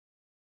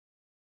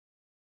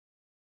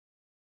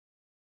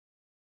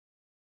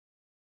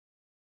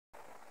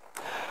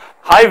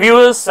Hi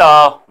viewers,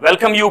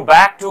 welcome you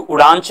back to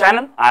UDAN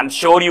channel. I'm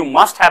sure you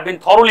must have been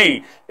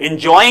thoroughly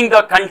enjoying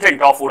the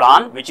content of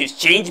UDAN, which is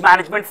change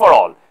management for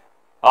all.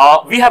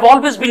 We have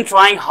always been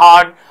trying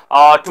hard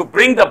to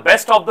bring the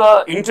best of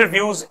the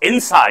interviews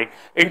insight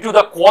into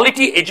the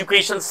quality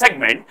education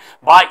segment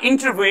by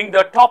interviewing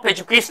the top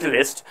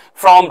educationalists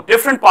from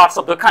different parts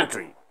of the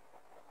country.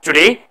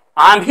 Today,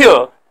 I'm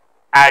here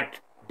at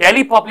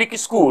Delhi Public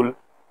School,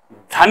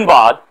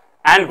 Dhanbad,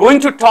 and going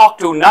to talk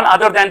to none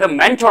other than the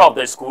mentor of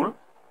the school,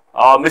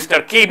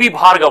 Mr.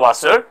 K.B.Bhargava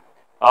sir,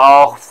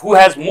 who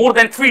has more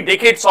than 3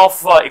 decades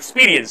of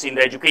experience in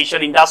the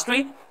education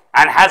industry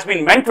and has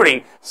been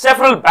mentoring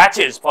several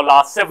batches for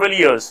last several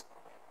years.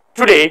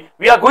 Today,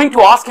 we are going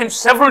to ask him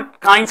several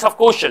kinds of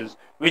questions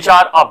which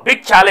are a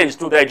big challenge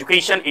to the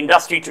education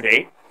industry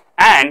today,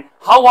 and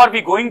how are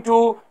we going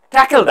to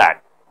tackle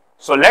that?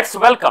 So let's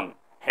welcome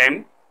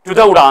him to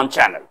the UDAN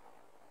channel.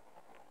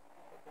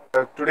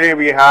 Today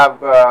we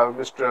have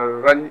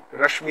Mr.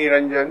 Rashmi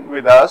Ranjan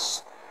with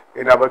us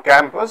in our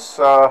campus.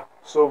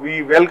 So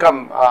we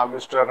welcome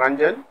Mr.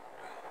 Ranjan.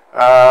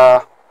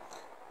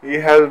 He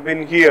has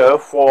been here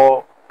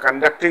for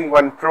conducting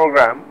one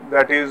program,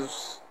 that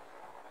is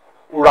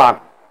UDAN,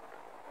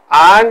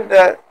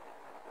 and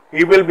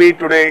he will be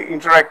today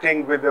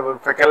interacting with our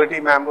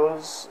faculty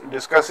members,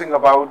 discussing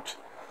about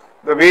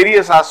the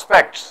various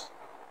aspects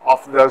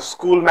of the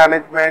school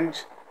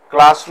management,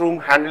 classroom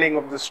handling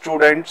of the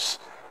students,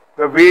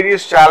 the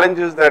various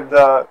challenges that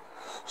the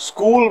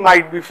school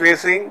might be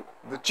facing,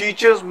 the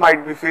teachers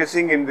might be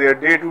facing in their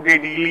day-to-day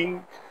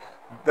dealing,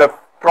 the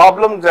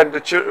problems that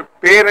the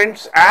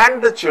parents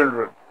and the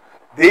children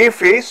they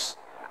face,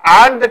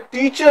 and the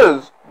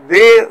teachers,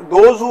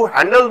 those who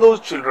handle those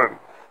children,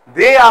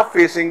 they are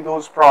facing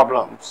those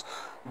problems.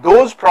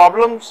 Those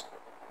problems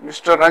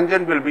Mr.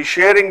 Ranjan will be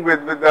sharing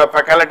with the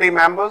faculty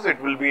members.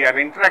 It will be an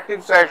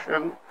interactive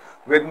session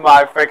with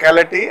my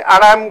faculty,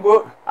 and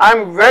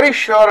I'm very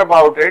sure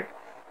about it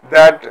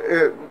that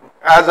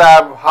as I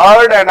have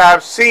heard and I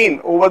have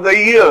seen over the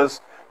years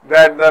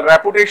that the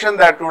reputation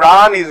that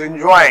UDAN is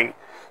enjoying,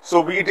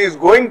 so it is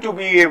going to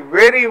be a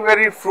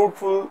very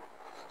fruitful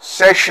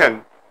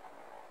session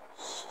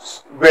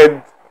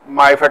with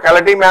my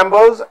faculty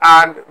members,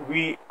 and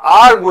we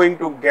are going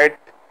to get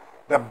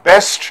the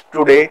best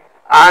today,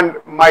 and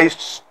my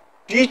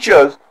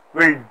teachers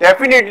will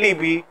definitely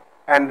be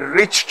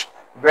enriched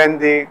when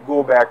they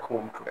go back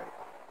home today.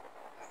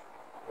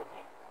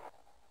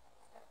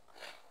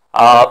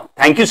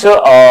 Thank you, sir,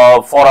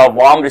 for a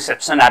warm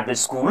reception at the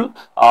school.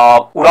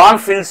 UDAN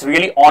feels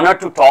really honored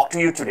to talk to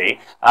you today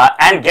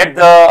and get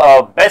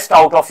the best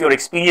out of your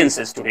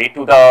experiences today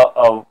to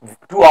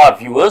our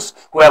viewers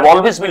who have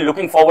always been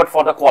looking forward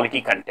for the quality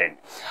content.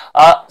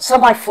 Sir,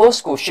 my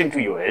first question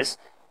to you is,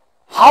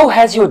 how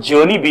has your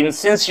journey been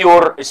since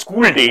your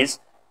school days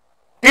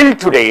till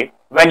today,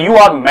 when you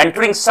are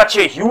mentoring such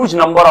a huge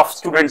number of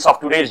students of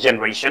today's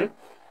generation,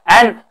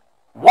 and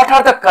what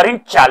are the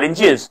current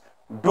challenges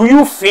do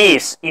you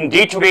face in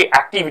day-to-day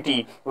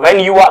activity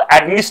when you are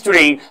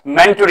administering,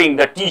 mentoring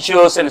the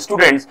teachers and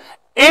students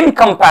in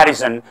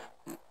comparison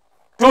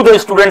to the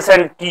students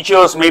and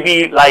teachers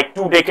maybe like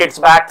 2 decades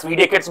back, 3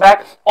 decades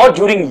back, or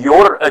during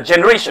your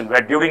generation,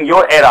 during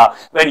your era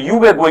when you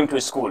were going to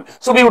school?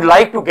 So we would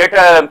like to get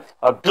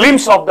a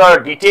glimpse of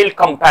the detailed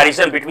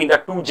comparison between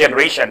the 2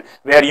 generations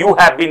where you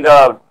have been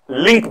the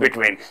link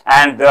between,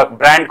 and the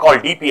brand called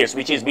DPS,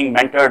 which is being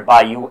mentored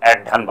by you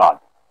at Dhanbad.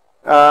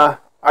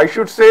 I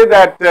should say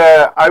that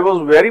I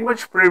was very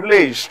much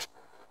privileged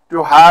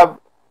to have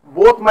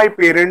both my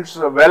parents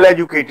well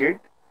educated,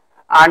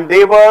 and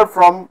they were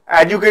from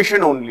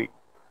education only.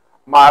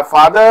 My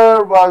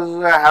father was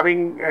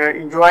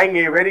enjoying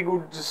a very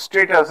good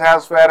status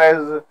as far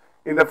as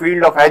in the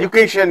field of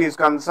education is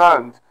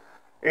concerned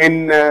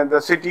in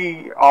the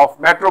city of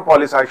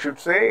metropolis, I should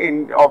say,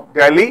 of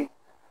Delhi,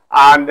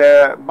 and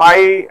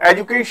my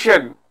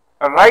education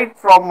right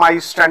from my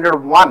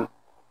standard 1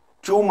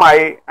 to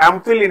my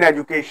MPhil in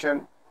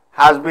education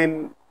has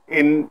been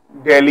in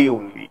Delhi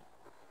only.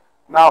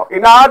 Now,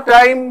 in our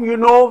time, you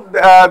know,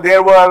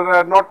 there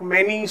were not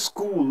many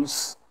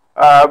schools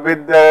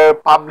with the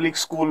public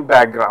school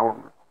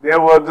background.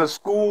 There were the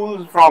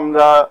schools from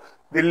the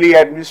Delhi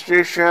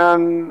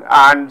administration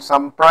and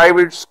some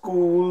private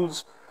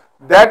schools.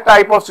 That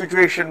type of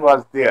situation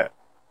was there,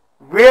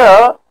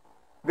 where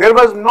there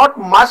was not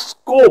much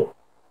scope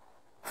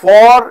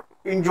for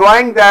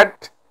enjoying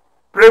that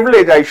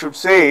privilege, I should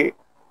say,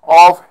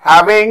 of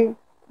having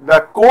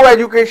the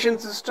co-education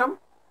system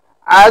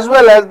as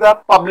well as the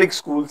public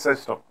school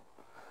system,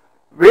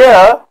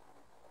 where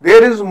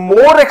there is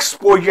more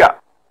exposure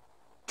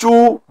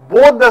to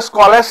both the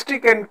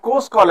scholastic and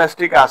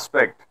co-scholastic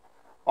aspect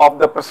of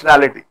the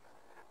personality,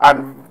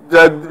 and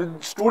the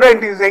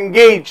student is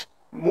engaged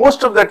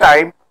most of the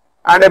time,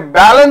 and a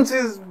balance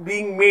is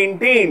being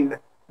maintained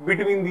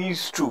between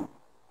these two,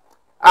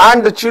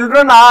 and the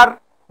children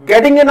are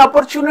getting an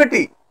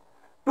opportunity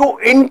to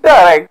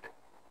interact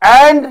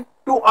and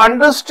to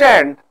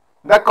understand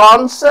the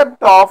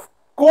concept of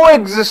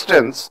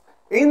coexistence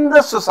in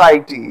the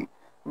society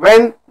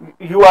when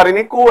you are in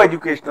a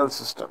co-educational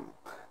system.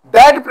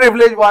 That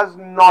privilege was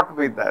not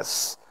with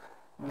us.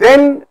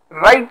 Then,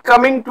 right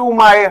coming to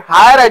my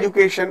higher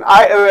education,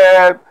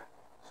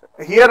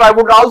 here I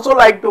would also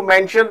like to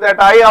mention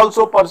that I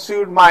also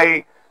pursued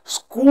my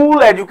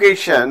school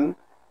education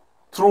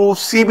through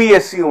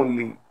CBSE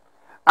only.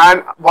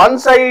 And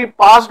once I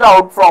passed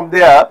out from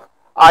there,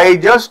 I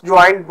just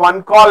joined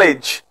one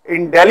college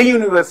in Delhi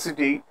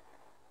University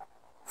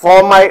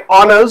for my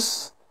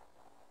honors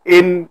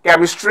in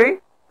chemistry.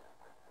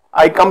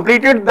 I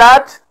completed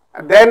that.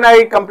 Then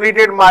I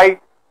completed my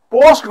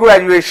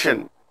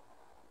post-graduation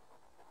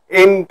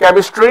in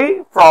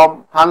chemistry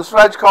from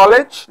Hansraj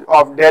College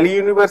of Delhi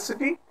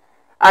University,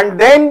 and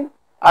then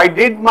I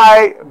did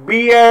my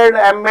B.Ed,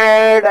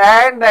 M.Ed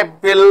and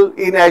MPhil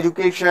in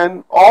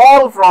education,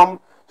 all from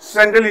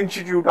Central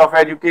Institute of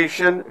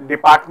Education,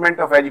 Department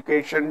of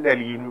Education,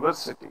 Delhi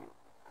University.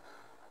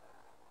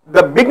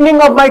 The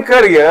beginning of my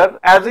career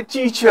as a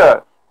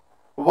teacher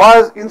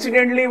was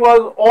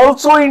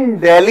also in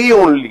Delhi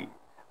only.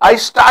 I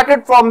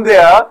started from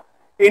there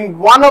in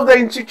one of the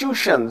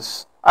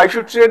institutions, I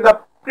should say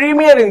the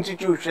premier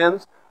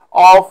institutions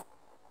of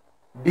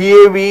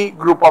DAV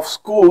group of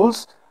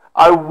schools.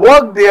 I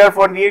worked there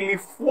for nearly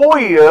 4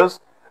 years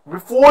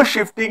before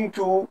shifting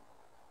to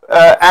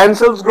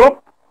Ansell's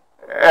group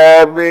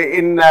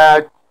in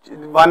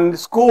one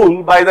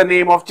school by the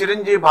name of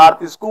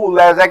Chiranjeev School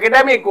as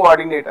academic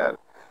coordinator,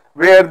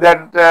 where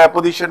that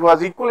position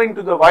was equivalent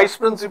to the vice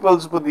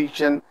principal's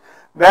position.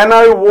 Then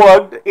I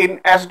worked in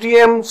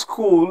SDM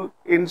school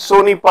in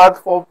Sonipat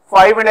for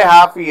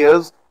 5.5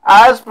 years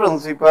as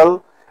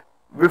principal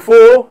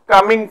before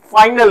coming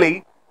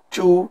finally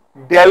to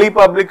Delhi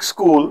Public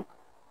School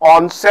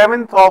on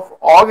 7th of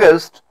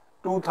August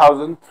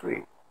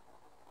 2003.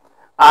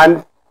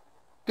 And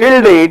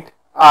till date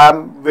I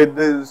am with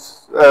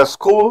this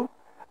school,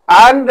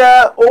 and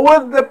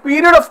over the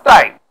period of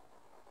time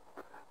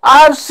I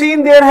have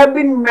seen there have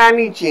been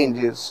many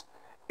changes.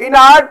 In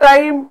our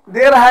time,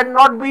 there had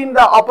not been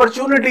the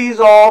opportunities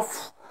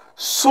of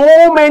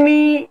so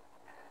many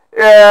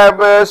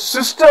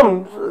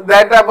systems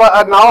that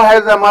now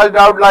has emerged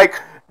out, like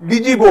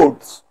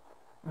digiboards.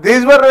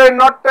 These were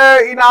not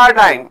in our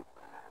time.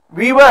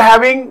 We were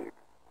having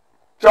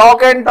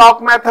chalk and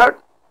talk method.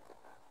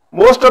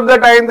 Most of the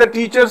time the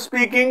teacher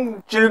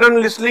speaking,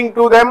 children listening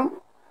to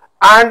them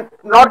and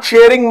not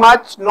sharing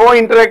much, no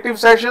interactive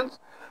sessions.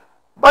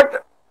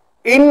 But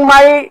in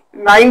my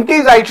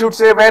 90s, I should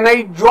say, when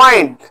I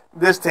joined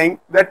this thing,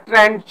 the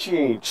trend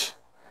changed,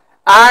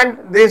 and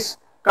this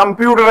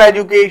computer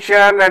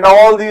education and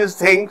all these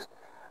things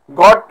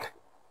got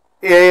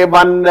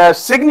one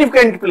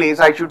significant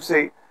place, I should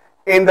say,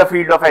 in the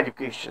field of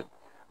education,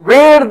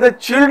 where the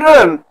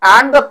children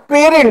and the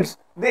parents,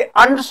 they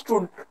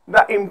understood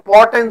the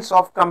importance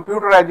of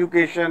computer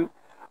education,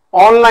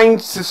 online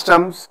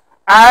systems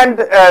and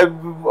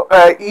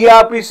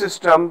ERP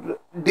systems,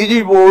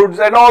 digiboards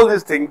and all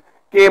these things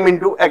came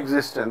into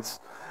existence.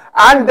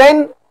 And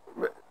then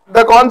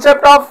the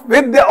concept of,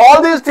 with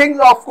all these things,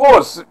 of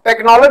course,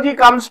 technology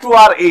comes to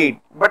our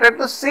aid, but at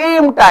the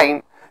same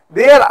time,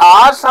 there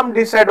are some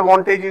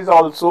disadvantages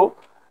also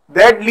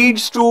that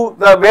leads to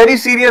the very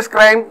serious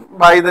crime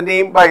by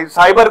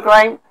cyber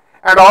crime,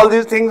 and all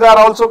these things are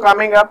also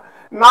coming up.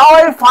 Now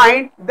I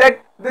find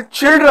that the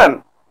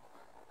children,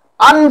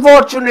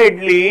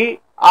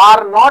 unfortunately,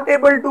 are not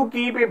able to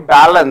keep a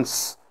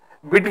balance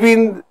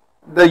between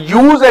the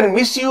use and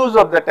misuse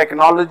of the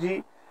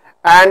technology,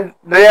 and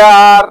they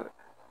are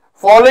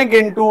falling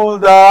into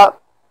the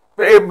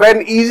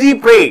easy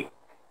prey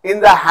in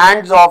the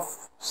hands of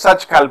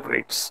such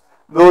culprits,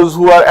 those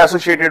who are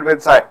associated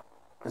with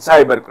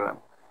cybercrime.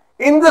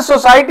 In the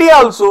society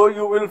also,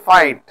 you will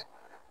find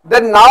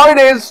that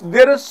nowadays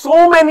there are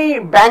so many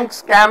bank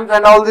scams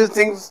and all these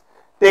things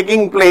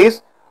taking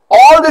place.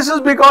 All this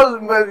is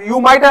because you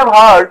might have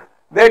heard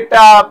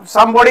that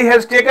somebody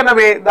has taken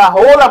away the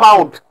whole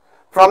amount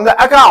from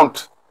the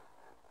account.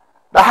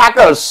 The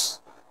hackers,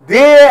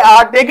 they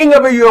are taking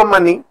away your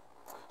money.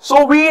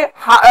 So we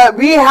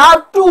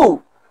have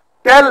to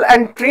tell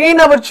and train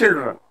our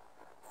children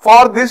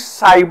for this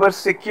cyber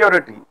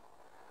security.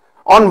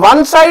 On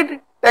one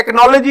side,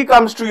 technology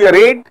comes to your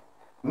aid,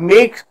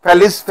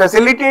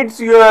 facilitates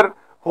your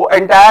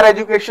entire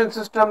education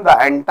system,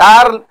 the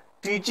entire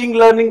teaching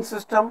learning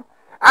system,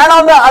 and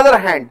on the other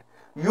hand,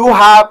 you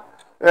have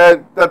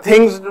the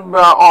things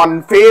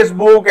on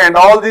Facebook and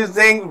all these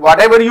things,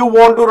 whatever you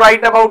want to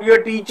write about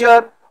your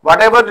teacher,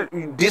 whatever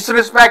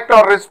disrespect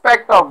or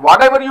respect or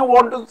whatever you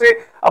want to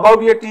say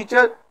about your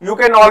teacher, you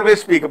can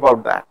always speak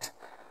about that.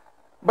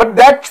 But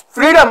that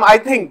freedom, I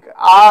think,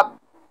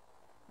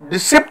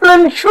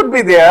 discipline should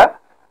be there,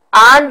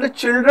 and the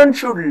children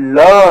should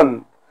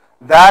learn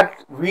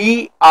that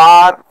we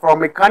are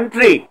from a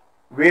country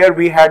where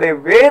we had a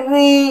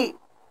very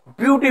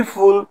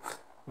beautiful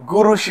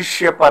Guru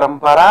Shishya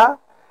Parampara,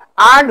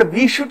 and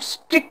we should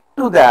stick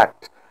to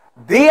that.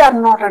 They are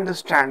not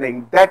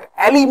understanding that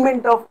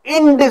element of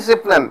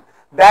indiscipline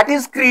that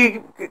is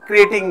creeping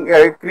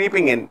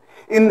in.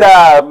 in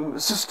the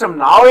system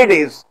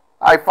nowadays,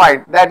 I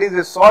find that is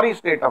a sorry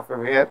state of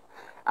affairs.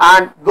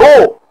 And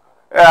though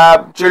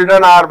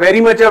children are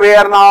very much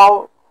aware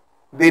now,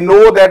 they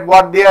know that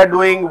what they are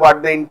doing,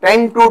 what they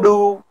intend to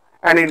do,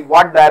 and in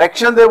what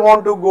direction they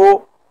want to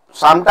go.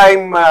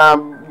 Sometime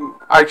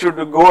I should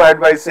go ahead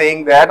by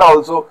saying that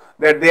also,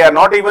 that they are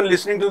not even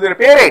listening to their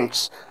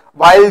parents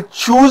while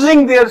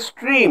choosing their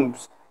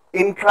streams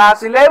in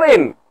class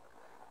 11.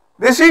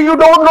 They say, you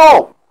don't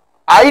know.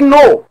 I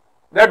know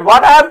that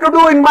what I have to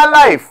do in my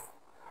life,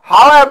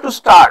 how I have to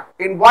start,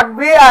 in what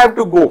way I have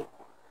to go.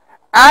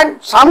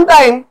 And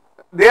sometimes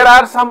there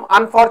are some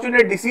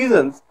unfortunate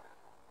decisions.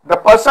 The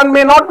person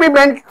may not be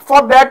meant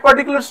for that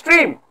particular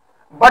stream,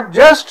 but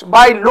just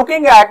by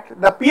looking at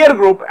the peer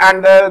group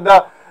and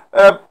the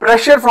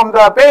pressure from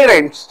the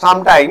parents,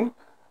 sometimes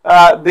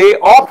they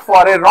opt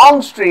for a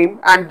wrong stream,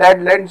 and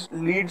that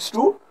leads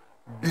to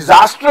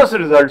disastrous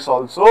results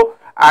also,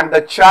 and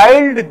the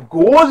child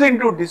goes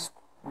into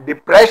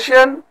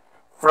depression,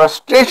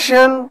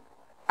 frustration,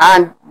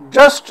 and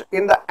just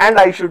in the end,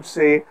 I should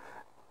say,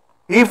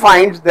 he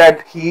finds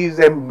that he is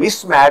a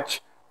mismatch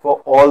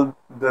for all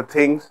the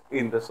things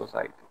in the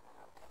society.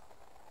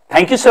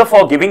 Thank you, sir,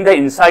 for giving the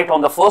insight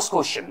on the first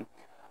question.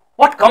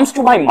 What comes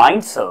to my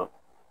mind, sir,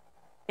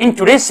 in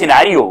today's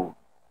scenario,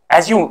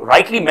 as you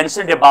rightly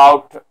mentioned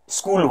about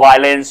school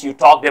violence, you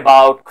talked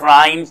about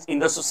crimes in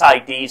the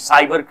society,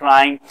 cyber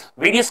crime,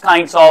 various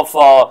kinds of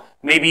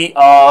maybe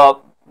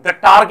the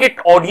target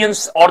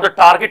audience or the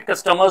target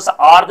customers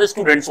are the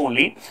students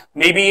only,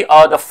 maybe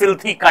the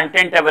filthy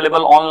content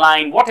available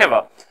online,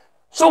 whatever.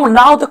 So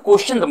now the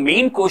question, the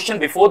main question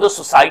before the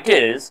society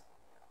is,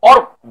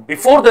 or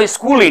before the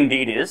school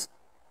indeed is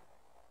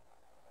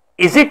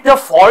it the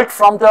fault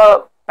from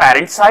the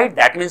parent side?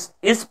 That means,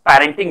 is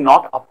parenting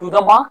not up to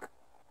the mark?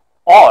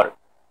 Or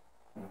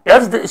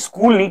does the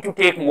school need to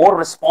take more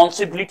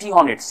responsibility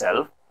on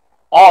itself?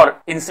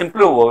 Or in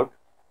simpler word,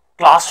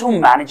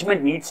 classroom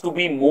management needs to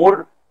be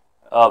more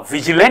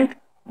vigilant,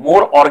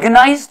 more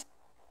organized,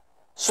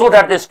 so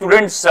that the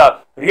students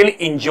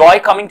really enjoy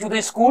coming to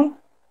the school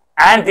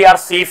and they are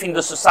safe in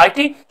the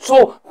society.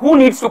 So who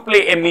needs to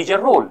play a major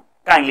role?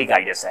 Kindly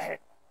guide us ahead.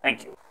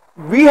 Thank you.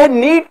 We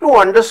need to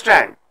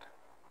understand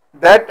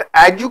that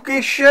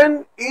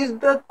education is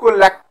the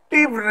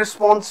collective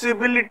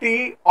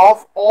responsibility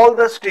of all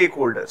the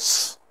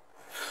stakeholders.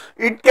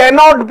 It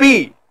cannot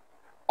be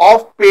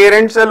of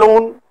parents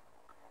alone,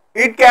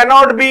 it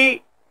cannot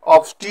be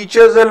of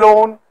teachers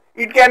alone,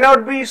 it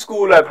cannot be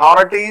school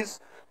authorities.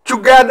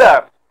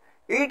 Together,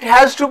 it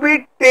has to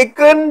be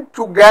taken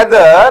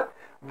together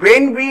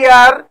when we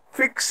are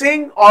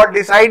fixing or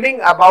deciding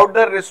about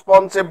the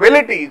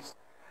responsibilities,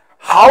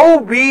 how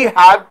we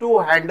have to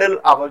handle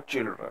our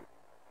children,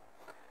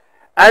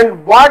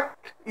 and what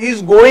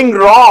is going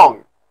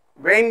wrong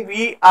when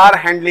we are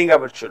handling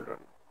our children.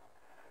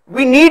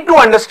 We need to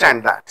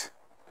understand that.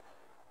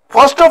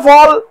 First of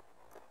all,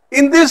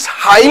 in this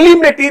highly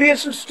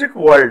materialistic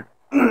world,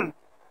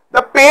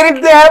 the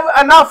parents, they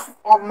have enough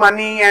of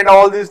money and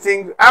all these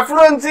things.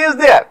 Affluence is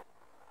there.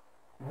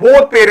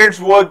 Both parents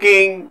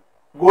working,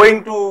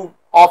 going to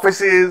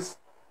offices,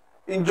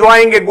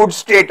 enjoying a good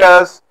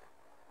status,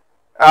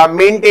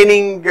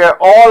 maintaining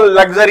all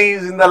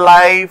luxuries in the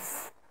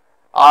life.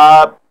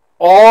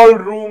 All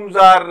rooms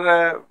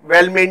are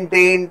well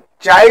maintained.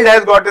 Child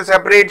has got a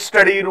separate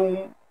study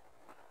room.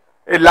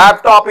 A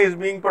laptop is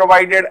being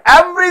provided.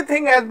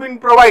 Everything has been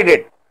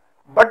provided,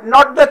 but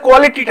not the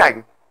quality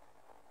time.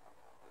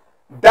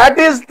 That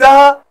is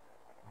the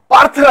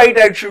birthright,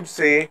 I should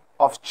say,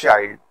 of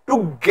child,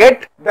 to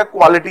get the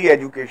quality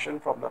education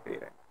from the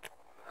parent.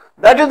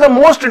 That is the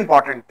most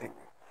important thing.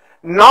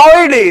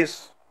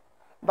 Nowadays,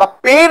 the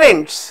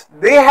parents,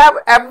 they have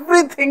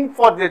everything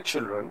for their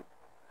children,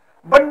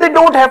 but they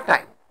don't have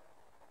time.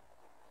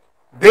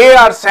 They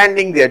are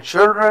sending their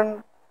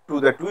children to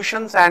the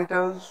tuition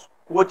centers,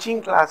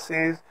 coaching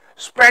classes,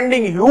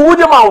 spending huge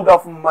amount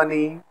of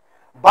money,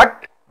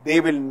 but they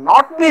will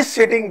not be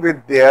sitting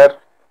with their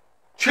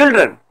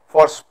children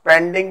for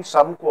spending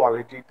some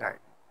quality time.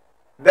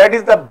 That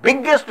is the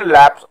biggest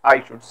lapse,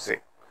 I should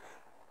say.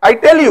 I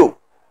tell you,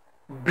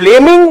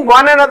 blaming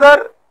one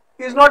another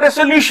is not a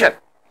solution.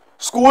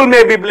 School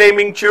may be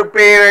blaming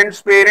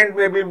parents, parents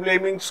may be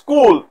blaming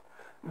school.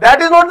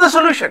 That is not the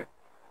solution.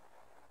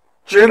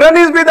 Children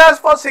is with us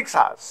for 6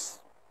 hours.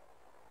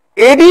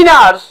 18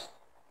 hours,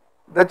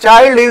 the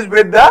child is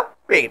with the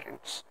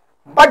parents.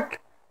 But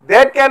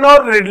that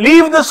cannot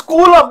relieve the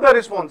school of the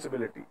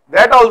responsibility.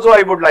 That also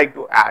I would like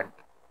to add.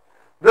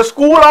 The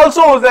school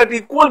also has that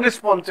equal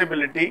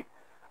responsibility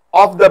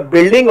of the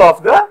building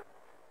of the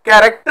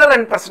character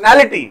and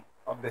personality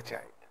of the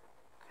child,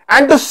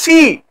 and to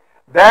see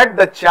that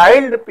the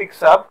child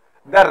picks up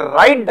the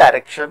right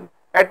direction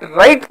at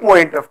right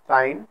point of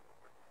time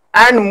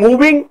and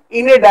moving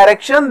in a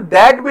direction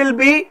that will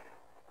be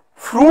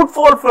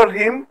fruitful for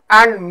him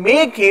and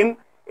make him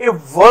a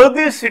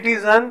worthy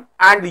citizen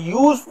and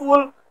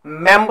useful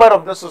member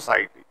of the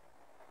society.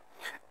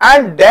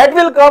 And that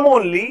will come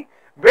only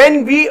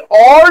when we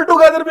all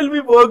together will be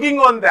working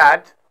on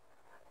that,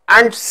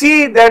 and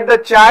see that the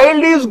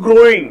child is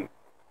growing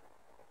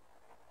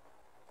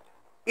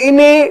in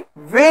a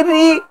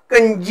very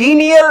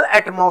congenial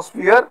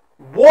atmosphere,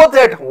 both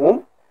at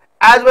home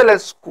as well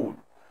as school.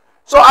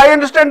 So I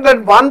understand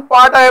that one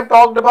part I have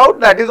talked about,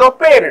 that is of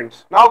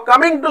parents. Now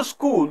coming to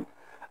school,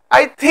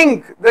 I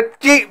think that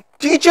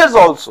teachers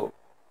also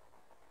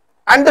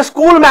and the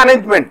school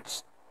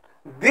managements,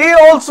 they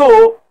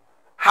also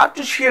have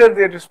to share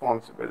their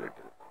responsibility.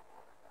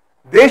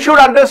 They should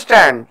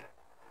understand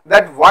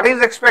that what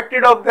is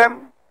expected of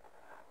them.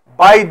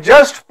 By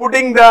just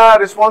putting the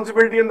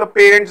responsibility on the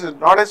parents is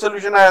not a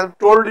solution. I have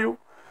told you,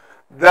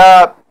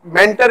 the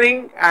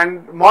mentoring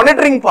and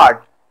monitoring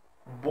part,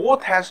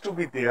 both has to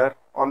be there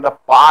on the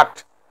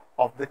part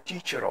of the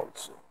teacher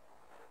also.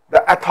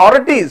 The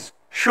authorities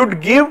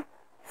should give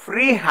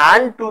free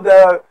hand to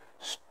the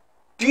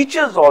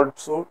teachers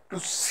also to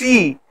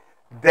see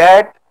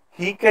that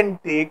he can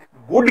take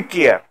good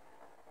care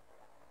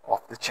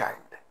of the child.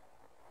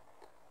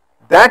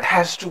 That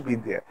has to be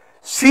there.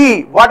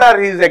 See what are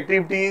his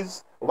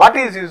activities, what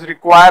is his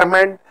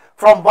requirement,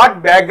 from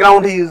what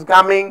background he is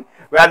coming,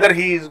 whether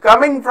he is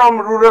coming from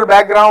rural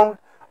background,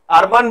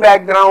 urban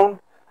background,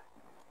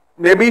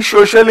 maybe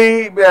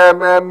socially,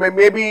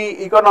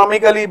 maybe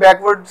economically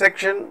backward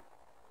section,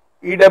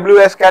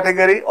 EWS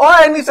category, or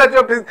any such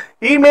of thing.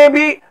 He may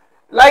be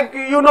like,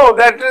 you know,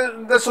 that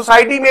the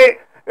society may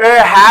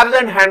haves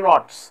and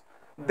have-nots.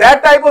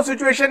 That type of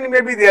situation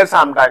may be there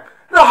sometime.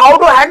 Now, how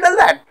to handle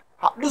that?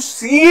 How to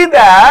see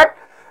that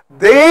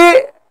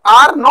they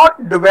are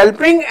not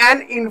developing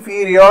an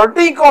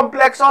inferiority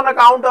complex on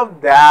account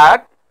of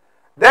that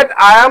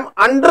I am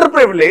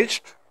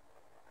underprivileged,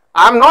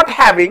 I am not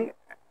having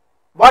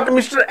what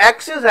Mr.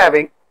 X is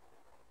having.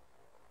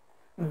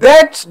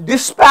 That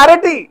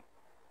disparity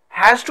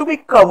has to be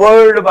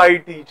covered by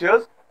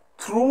teachers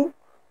through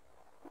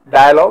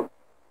dialogue,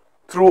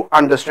 through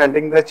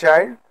understanding the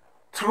child,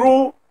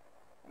 through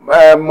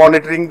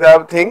monitoring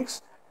the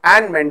things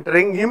and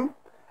mentoring him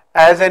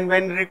as and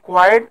when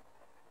required.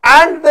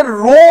 And the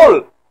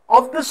role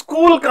of the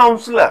school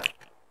counselor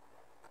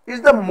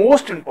is the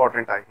most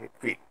important, I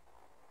feel.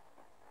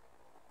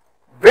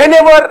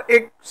 Whenever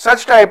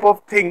such type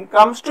of thing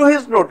comes to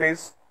his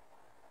notice,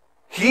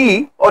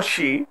 he or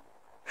she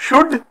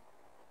should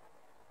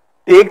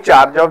take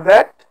charge of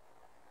that.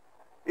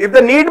 If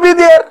the need be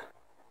there,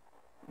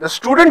 the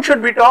student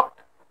should be talked,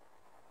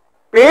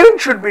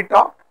 parent should be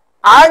talked,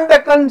 and the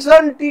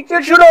concerned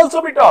teacher should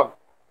also be talked.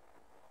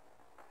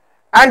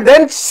 And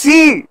then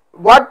see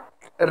what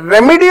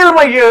remedial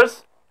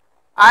measures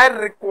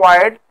are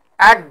required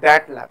at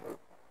that level.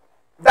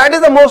 That is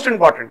the most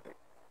important thing.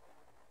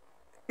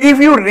 If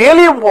you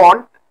really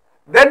want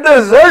that the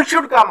result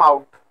should come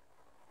out,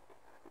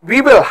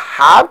 we will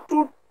have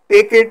to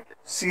take it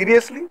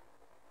seriously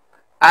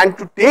and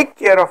to take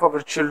care of our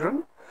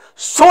children,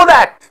 so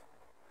that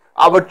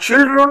our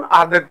children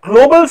are the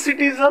global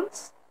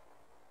citizens.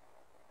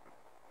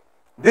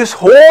 This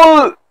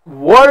whole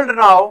world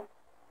now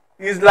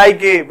is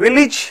like a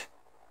village,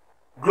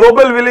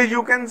 global village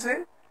you can say,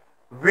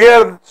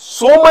 where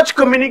so much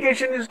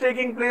communication is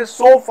taking place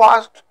so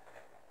fast.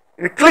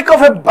 In a click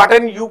of a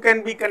button, you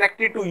can be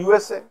connected to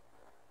USA,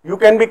 you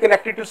can be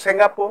connected to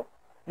Singapore,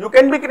 you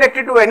can be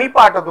connected to any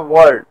part of the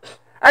world,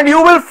 and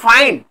you will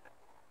find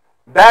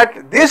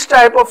that this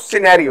type of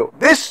scenario,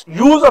 this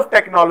use of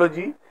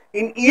technology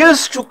in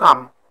years to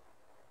come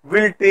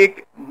will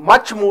take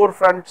much more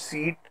front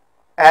seat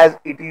as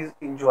it is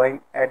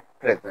enjoying at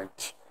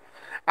present.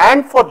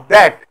 And for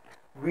that,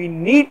 we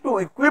need to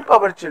equip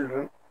our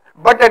children,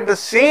 but at the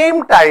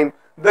same time,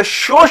 the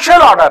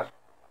social order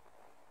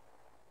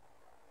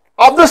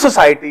of the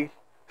society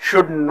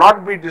should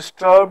not be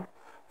disturbed.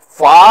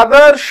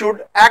 Father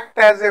should act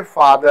as a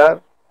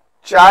father,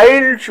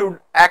 child should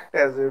act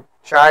as a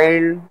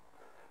child.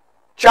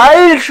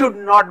 Child should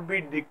not be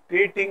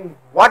dictating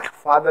what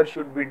father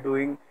should be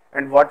doing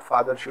and what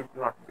father should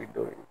not be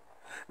doing.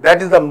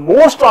 That is the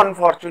most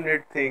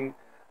unfortunate thing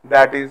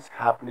that is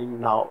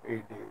happening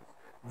nowadays.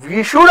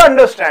 We should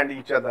understand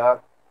each other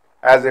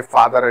as a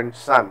father and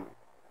son,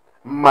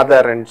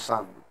 mother and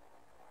son.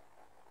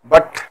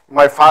 But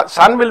my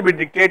son will be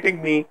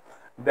dictating me,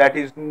 that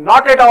is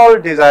not at all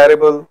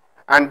desirable,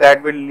 and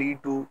that will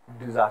lead to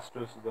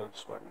disastrous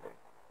results one day.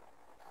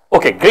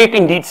 Okay, great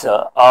indeed,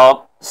 sir.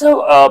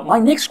 My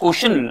next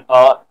question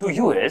to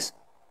you is,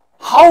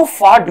 how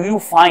far do you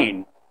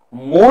find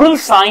moral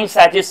science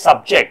as a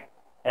subject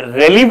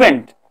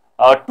relevant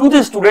to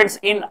the students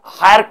in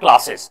higher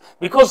classes?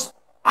 Because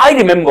I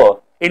remember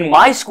in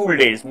my school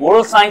days,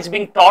 moral science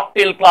being taught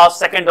till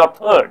class 2nd or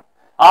 3rd,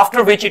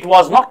 after which it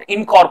was not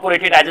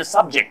incorporated as a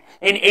subject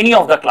in any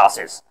of the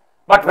classes.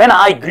 But when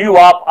I grew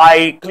up,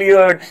 I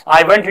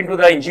went into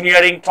the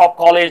engineering, top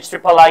college,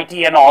 triple IT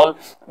and all,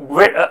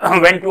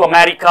 went to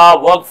America,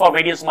 worked for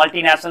various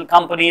multinational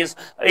companies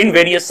in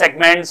various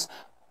segments.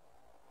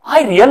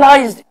 I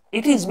realized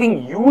it is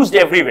being used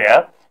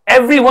everywhere.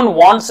 Everyone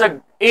wants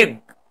a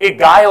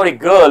guy or a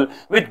girl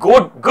with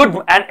good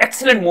and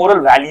excellent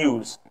moral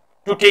values.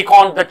 to take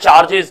on the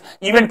charges,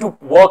 even to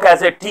work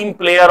as a team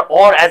player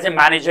or as a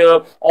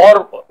manager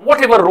or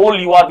whatever role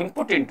you are being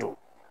put into.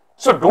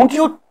 So don't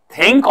you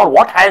think, or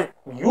what has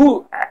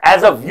you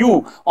as a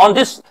view on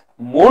this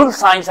moral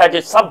science as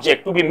a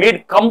subject to be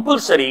made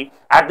compulsory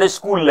at the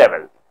school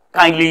level?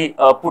 Kindly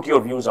put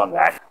your views on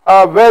that.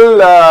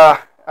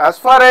 As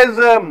far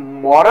as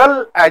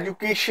moral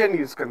education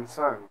is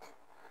concerned,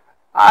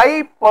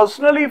 I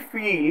personally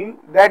feel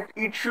that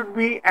it should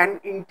be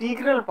an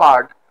integral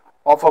part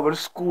of our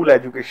school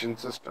education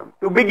system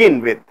to begin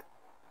with.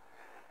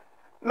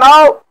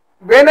 Now,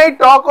 when I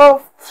talk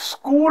of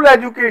school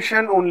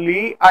education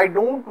only, I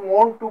don't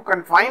want to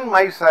confine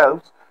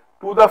myself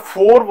to the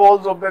four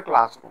walls of the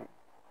classroom.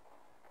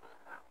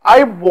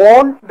 I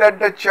want that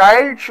the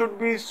child should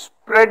be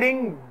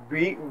spreading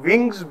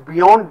wings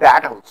beyond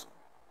that also.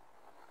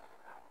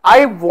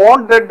 I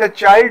want that the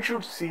child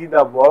should see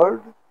the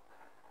world,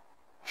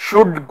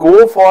 should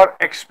go for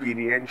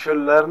experiential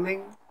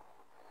learning,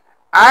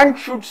 and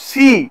should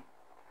see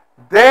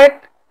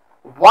that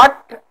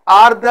what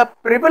are the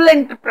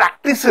prevalent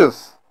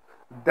practices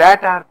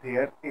that are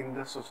there in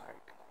the society,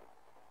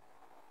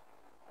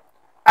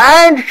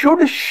 and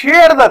should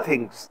share the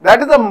things.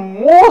 That is the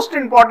most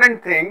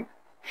important thing,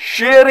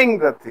 sharing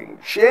the thing,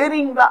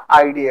 sharing the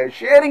ideas,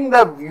 sharing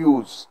the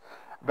views,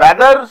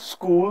 whether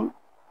school,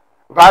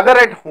 whether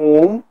at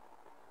home,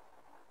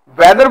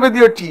 whether with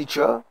your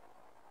teacher,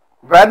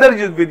 whether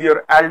with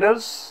your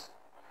elders.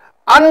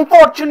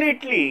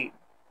 Unfortunately,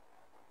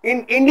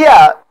 in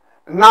India,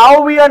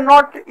 now we are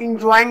not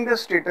enjoying the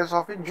status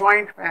of a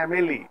joint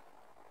family,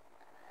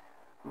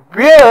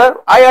 where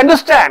I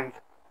understand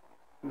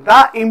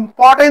the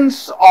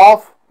importance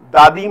of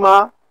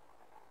Dadima,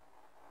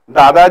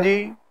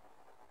 Dadaji,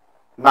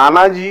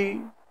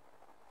 Nanaji,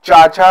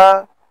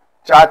 Chacha,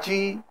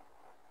 Chachi.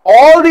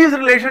 All these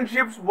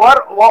relationships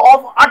were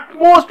of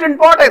utmost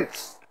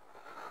importance.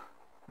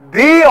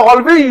 They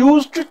always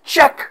used to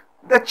check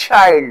the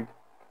child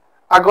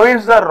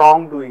against the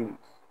wrongdoings.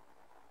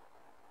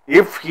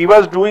 If he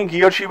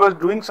or she was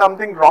doing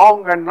something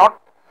wrong and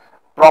not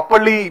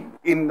properly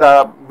in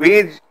the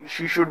way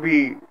she should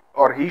be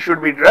or he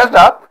should be dressed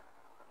up,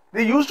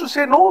 they used to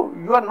say, no,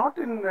 you are not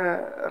in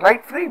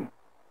right frame.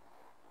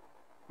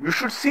 You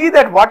should see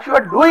that what you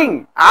are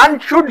doing,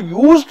 and should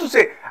use to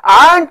say.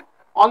 And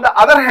on the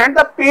other hand,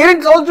 the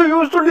parents also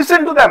used to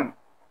listen to them.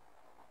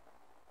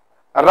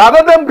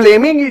 Rather than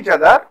blaming each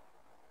other,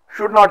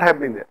 should not have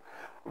been there.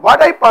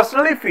 What I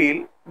personally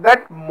feel,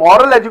 that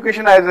moral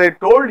education, as I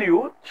told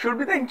you, should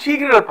be the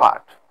integral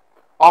part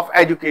of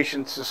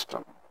education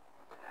system.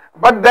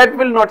 But that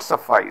will not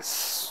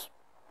suffice.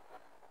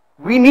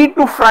 We need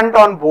to front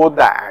on both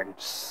the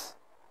ends.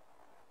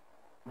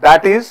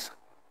 That is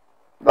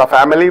the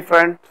family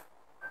front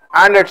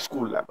and at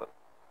school level.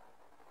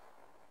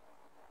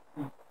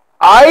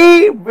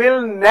 I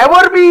will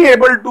never be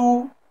able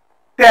to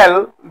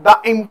tell the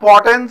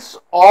importance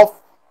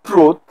of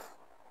truth,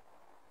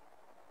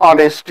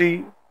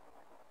 honesty,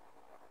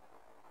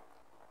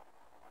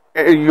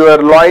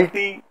 your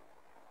loyalty.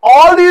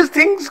 All these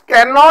things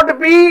cannot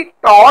be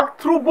taught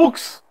through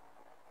books.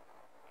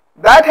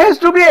 That has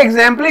to be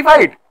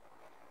exemplified.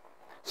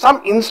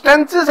 Some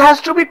instances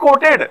has to be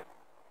quoted.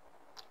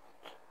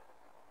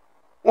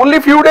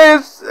 Only few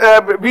days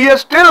we are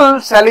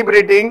still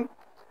celebrating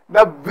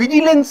the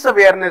vigilance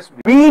awareness.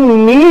 We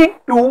need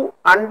to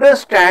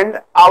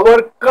understand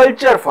our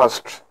culture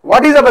first.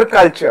 What is our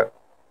culture?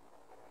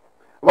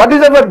 What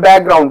is our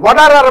background? What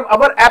are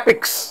our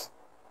epics?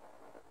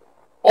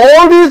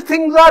 All these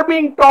things are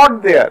being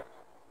taught there.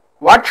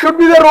 What should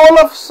be the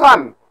role of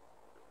son?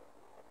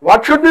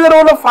 What should be the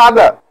role of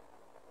father?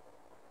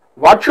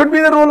 What should be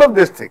the role of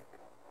this thing?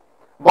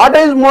 What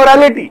is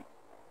morality?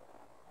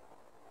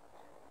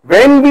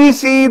 When we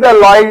see the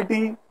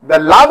loyalty, the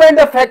love and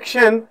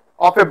affection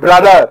of a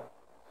brother,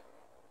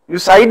 you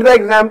cite the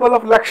example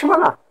of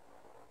Lakshmana.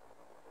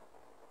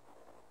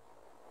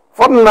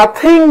 For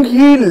nothing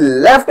he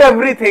left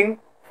everything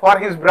for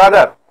his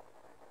brother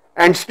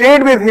and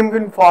stayed with him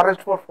in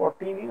forest for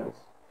 14 years.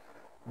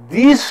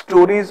 These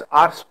stories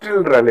are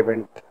still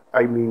relevant,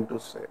 I mean to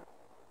say.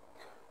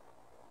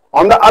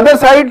 On the other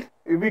side,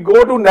 if we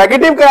go to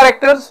negative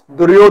characters,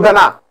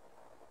 Duryodhana.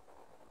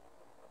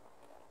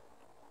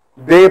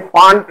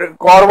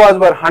 Kauravas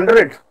were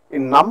 100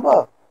 in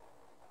number,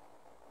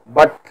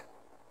 but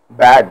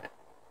bad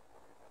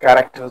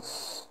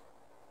characters,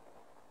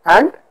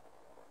 and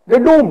they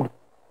doomed.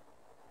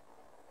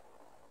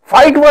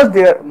 Fight was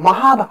there,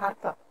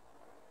 Mahabharata.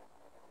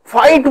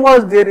 Fight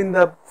was there in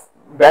the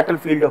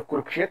battlefield of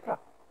Kurukshetra.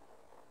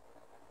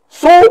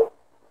 So,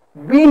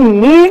 we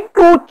need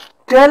to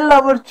tell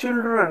our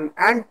children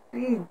and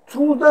teach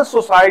through the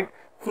society,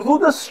 through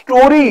the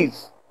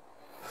stories,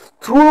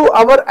 through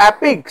our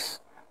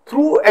epics,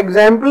 through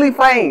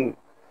exemplifying,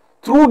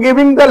 through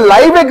giving the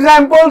live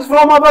examples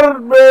from our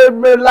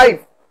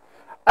life.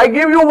 I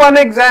give you one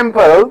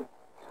example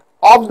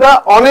of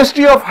the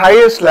honesty of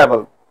highest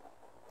level.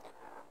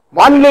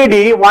 One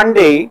lady one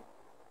day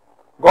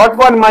got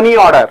one money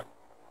order.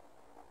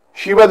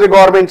 She was a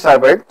government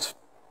servant.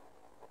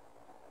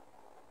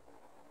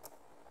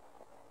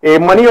 A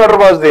money order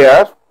was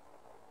there,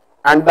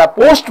 and the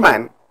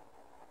postman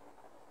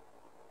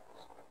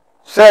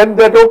said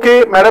that,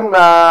 okay, madam,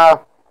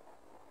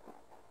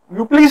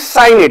 you please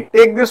sign it.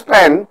 Take this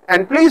pen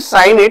and please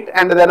sign it,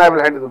 and then I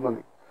will hand you the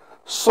money.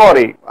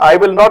 Sorry, I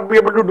will not be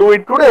able to do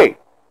it today.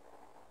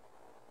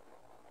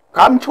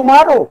 Come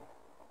tomorrow.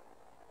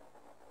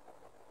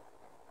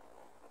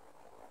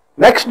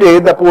 Next day,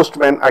 the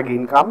postman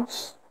again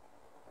comes,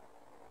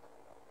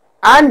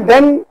 and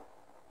then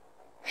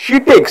she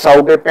takes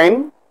out a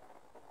pen,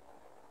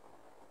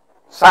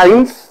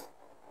 signs,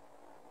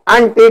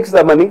 and takes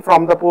the money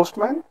from the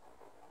postman,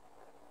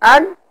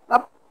 and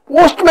the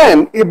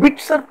postman a bit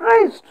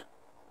surprised.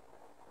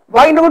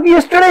 Why not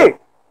yesterday?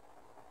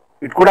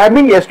 It could have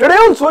been yesterday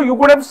also. You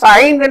could have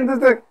signed, and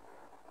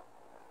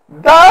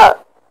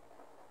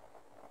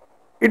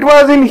it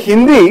was in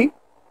Hindi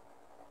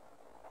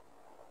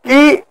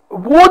कि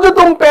वो जो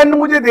तुम pen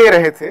मुझे दे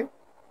रहे थे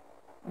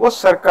वो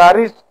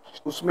सरकारी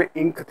उसमें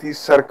इंक थी,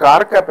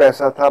 सरकार का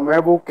पैसा था, मैं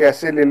वो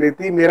कैसे ले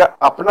लेती, मेरा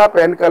अपना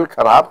पेन कल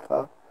खराब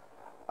था.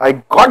 I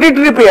got it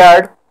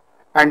repaired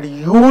and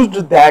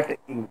used that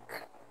ink.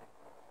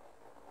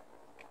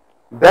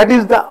 That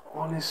is the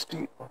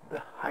honesty of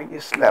the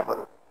highest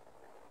level.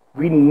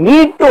 We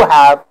need to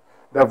have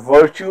the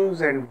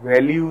virtues and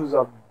values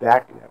of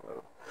that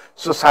level.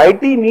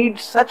 Society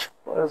needs such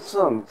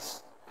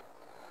persons.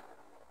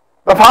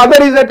 The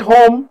father is at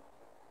home,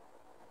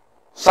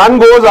 son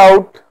goes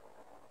out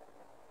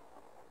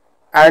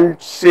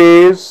and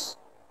says,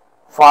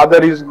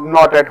 father is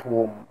not at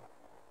home.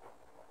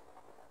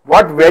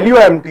 What value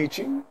I am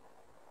teaching?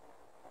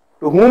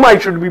 To whom I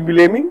should be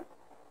blaming?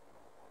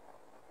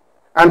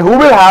 And who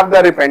will have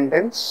the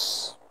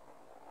repentance?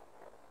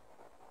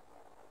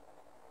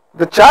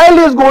 The child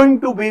is going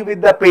to be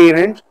with the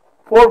parents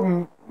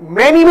for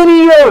many,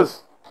 many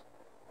years.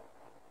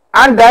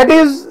 And that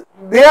is,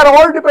 they are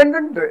all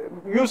dependent.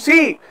 You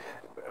see,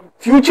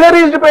 future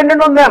is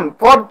dependent on them.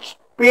 For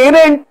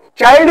parent,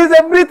 child is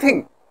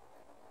everything.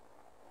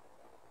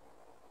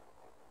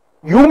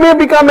 You may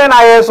become an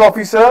IAS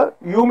officer,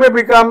 you may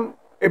become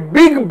a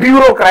big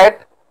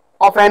bureaucrat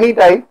of any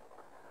type,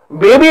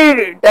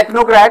 maybe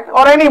technocrat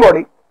or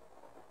anybody,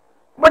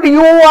 but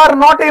you are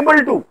not able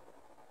to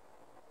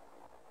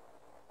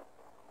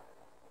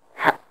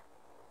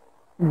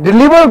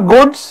deliver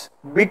goods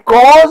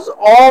because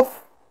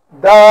of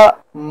the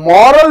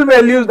moral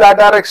values that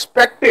are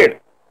expected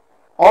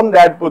on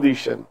that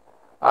position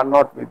are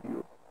not with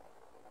you.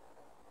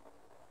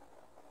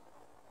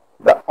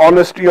 The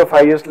honesty of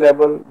highest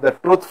level, the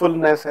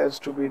truthfulness has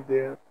to be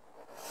there.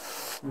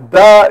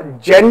 The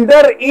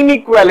gender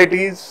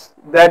inequalities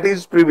that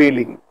is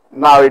prevailing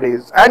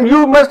nowadays, and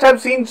you must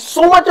have seen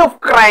so much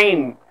of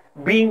crime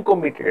being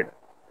committed.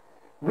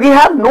 We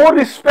have no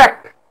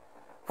respect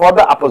for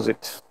the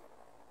opposite.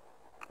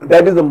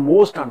 That is the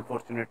most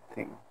unfortunate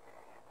thing.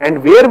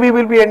 And where we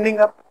will be ending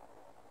up,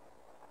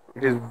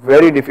 it is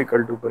very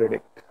difficult to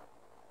predict.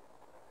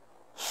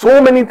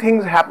 So many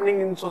things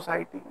happening in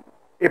society.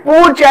 A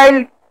poor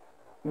child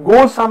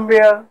goes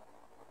somewhere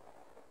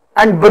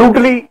and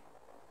brutally.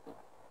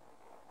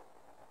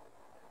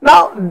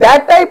 Now,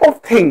 that type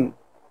of thing,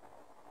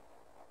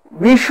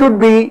 we should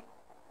be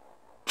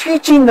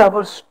teaching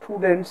our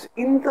students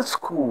in the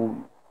school,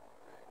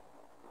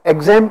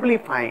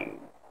 exemplifying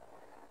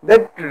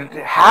that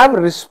have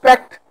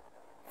respect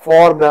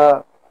for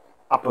the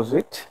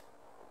opposite.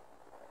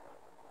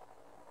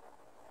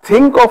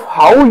 Think of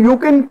how you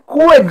can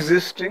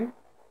coexistence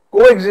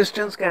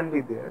can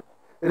be there.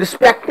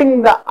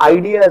 Respecting the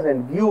ideas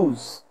and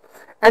views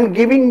and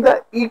giving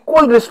the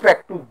equal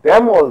respect to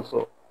them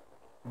also.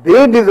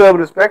 They deserve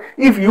respect.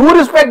 If you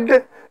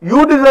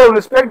deserve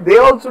respect, they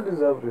also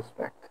deserve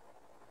respect.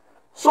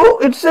 So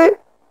it's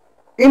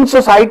in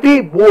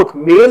society, both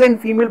male and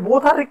female,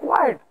 both are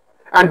required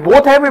and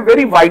both have a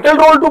very vital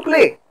role to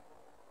play.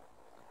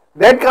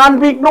 That can't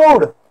be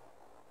ignored.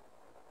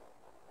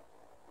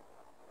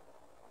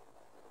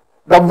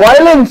 The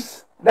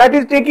violence that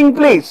is taking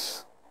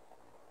place.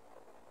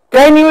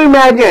 Can you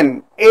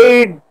imagine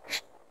a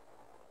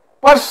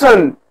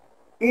person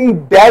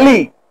in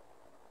Delhi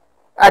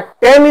at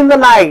 10 in the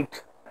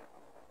night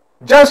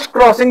just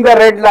crossing the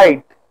red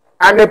light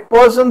and a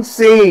person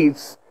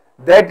says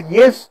that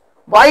yes,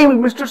 why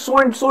Mr. So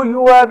and so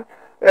you have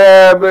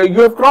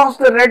crossed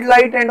the red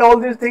light and all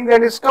these things,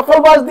 and a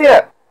scuffle was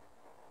there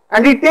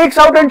and he takes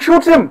out and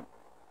shoots him.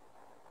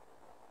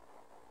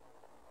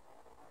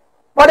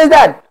 What is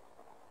that?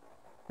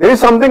 There is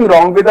something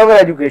wrong with our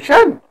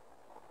education.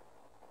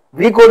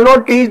 We could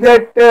not teach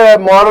that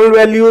moral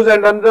values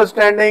and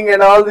understanding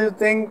and all these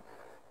things,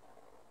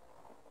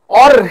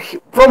 or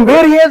from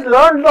where he has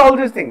learned all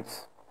these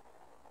things.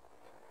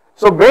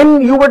 So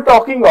when you were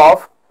talking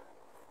of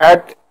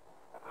at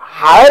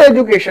higher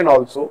education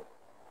also,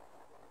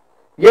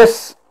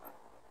 yes,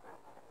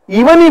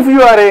 even if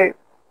you are a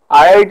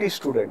IIT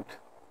student,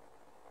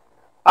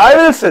 I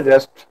will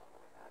suggest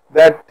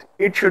that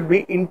it should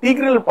be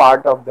integral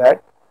part of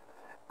that,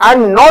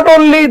 And not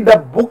only the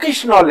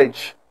bookish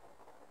knowledge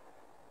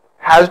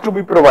has to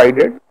be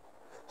provided,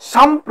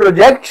 some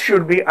project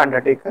should be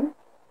undertaken,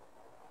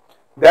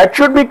 that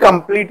should be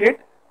completed,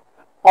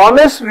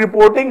 honest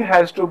reporting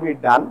has to be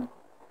done,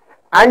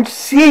 and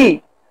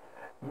see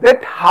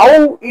that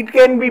how it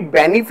can be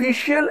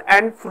beneficial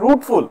and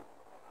fruitful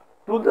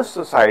to the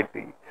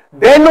society.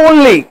 Then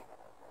only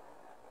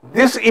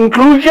this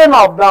inclusion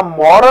of the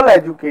moral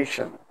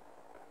education,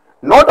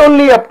 not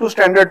only up to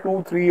standard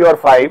 2, 3 or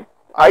 5,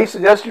 I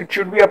suggest it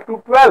should be up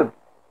to 12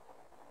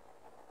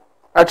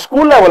 at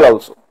school level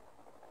also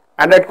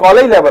and at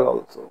college level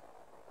also.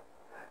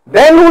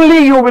 Then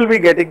only you will be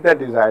getting the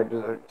desired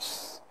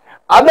results.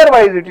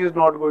 Otherwise it is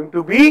not going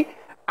to be,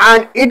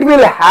 and it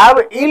will have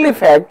ill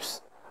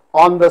effects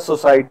on the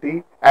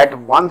society at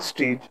one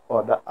stage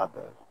or the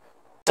other.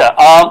 Sir,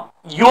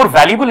 your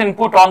valuable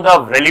input on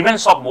the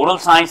relevance of moral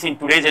science in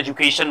today's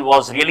education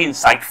was really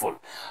insightful.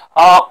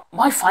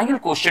 My final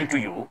question to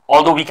you,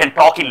 although we can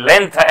talk in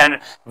length and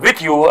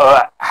with you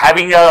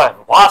having a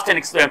vast and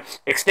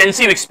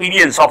extensive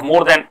experience of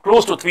more than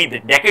close to 3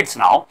 decades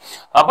now,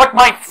 but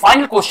my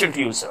final question to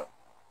you, sir,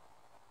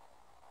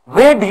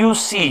 where do you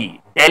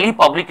see Delhi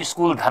Public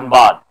School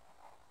Dhanbad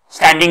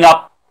standing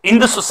up in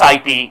the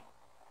society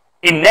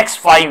in next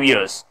 5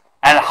 years?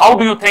 And how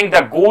do you think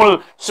the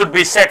goal should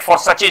be set for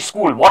such a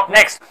school? What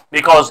next?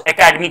 Because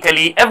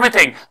academically,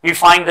 everything, we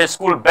find the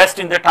school best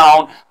in the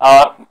town,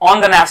 on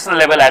the national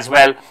level as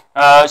well.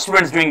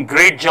 Students doing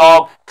great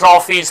job,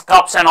 trophies,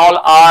 cups and all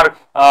are,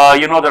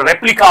 the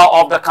replica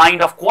of the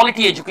kind of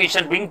quality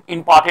education being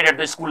imparted at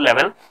the school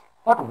level.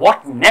 But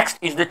what next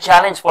is the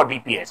challenge for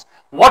DPS?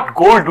 What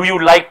goal do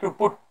you like to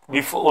put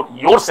before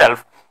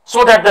yourself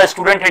so that the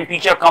student and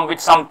teacher come with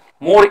some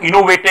more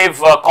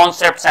innovative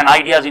concepts and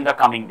ideas in the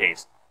coming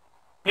days?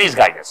 Please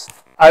guide us.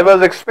 I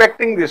was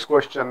expecting this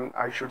question,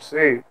 I should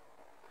say.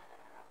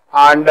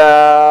 And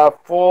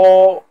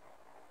for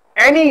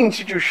any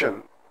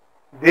institution,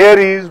 there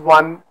is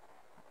one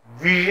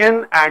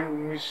vision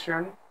and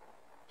mission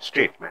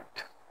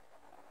statement.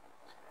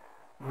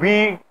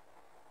 We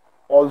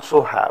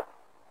also have.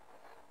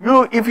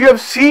 If you have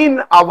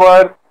seen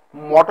our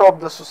motto of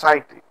the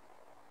society,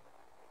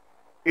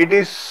 it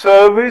is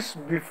service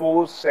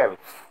before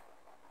self.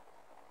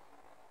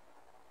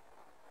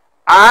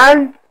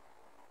 And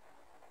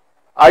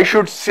I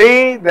should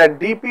say that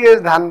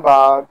DPS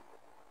Dhanbad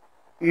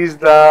is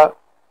the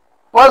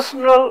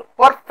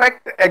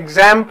perfect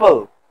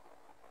example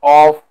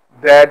of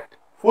that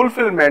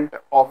fulfillment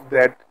of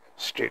that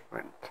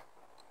statement.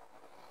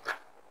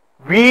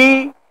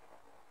 We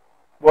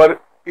were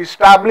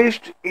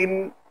established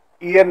in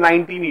year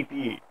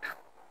 1988.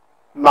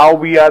 Now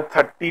we are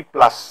 30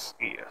 plus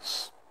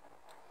years.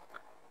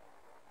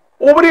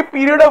 Over a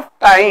period of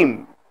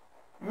time,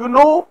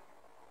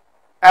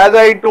 as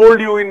I told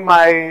you in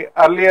my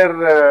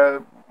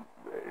earlier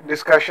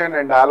discussion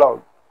and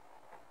dialogue,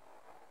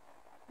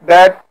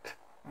 that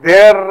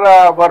there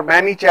were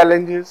many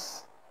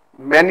challenges,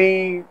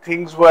 many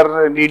things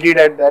were needed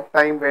at that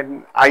time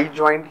when I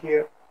joined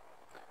here.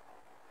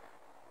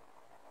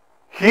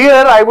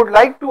 Here I would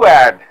like to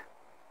add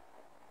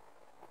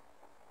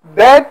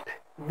that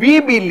we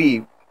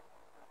believe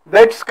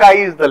that sky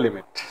is the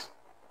limit.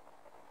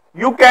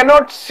 You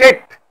cannot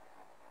set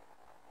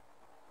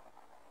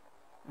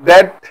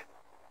that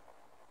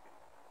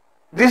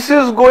this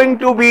is going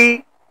to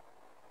be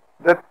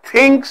the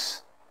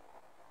things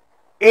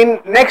in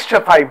next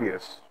 5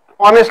 years,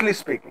 honestly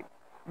speaking.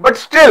 But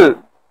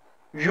still,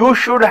 you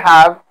should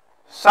have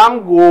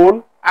some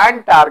goal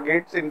and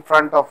targets in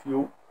front of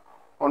you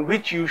on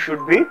which you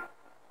should be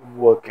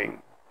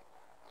working.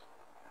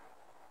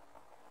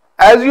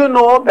 As you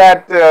know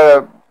that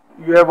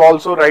you have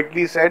also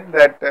rightly said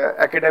that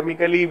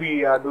academically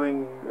we are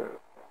doing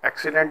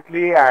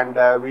excellently, and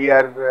we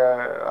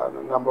are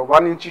number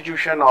 1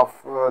 institution of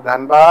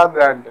Dhanbad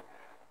and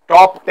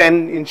top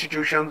 10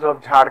 institutions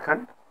of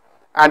Jharkhand,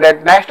 and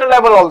at national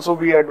level also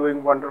we are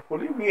doing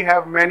wonderfully. We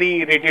have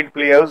many rated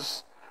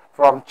players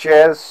from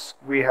chess,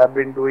 we have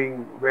been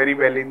doing very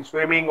well in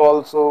swimming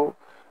also,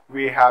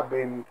 we have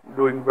been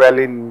doing well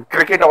in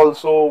cricket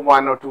also.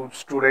 1 or 2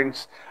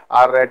 students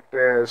are at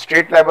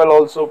state level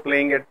also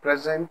playing at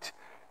present.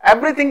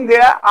 Everything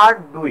they are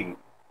doing.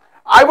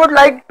 I would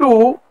like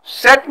to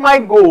set my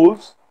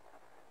goals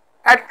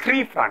at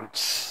 3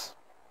 fronts.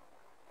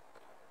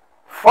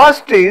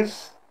 First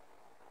is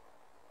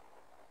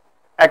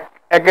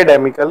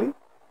academically.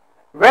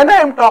 When I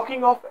am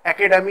talking of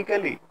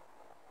academically,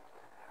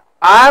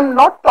 I am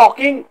not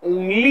talking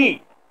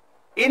only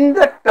in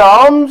the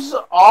terms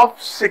of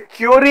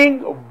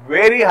securing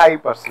very high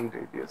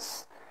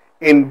percentages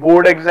in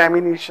board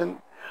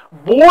examination.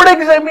 Board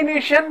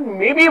examination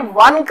may be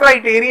one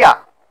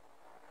criteria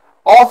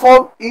of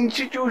an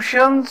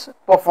institution's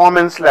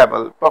performance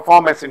level,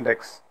 performance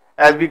index,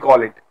 as we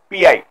call it,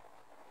 PI.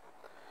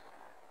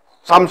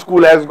 Some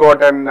school has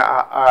got an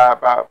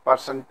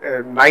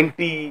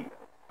 90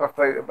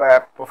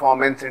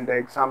 performance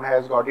index, some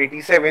has got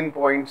 87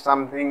 point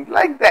something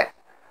like that.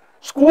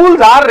 Schools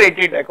are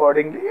rated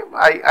accordingly.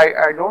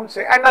 I don't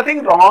say, and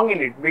nothing wrong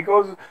in it,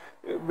 because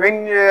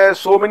when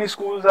so many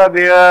schools are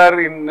there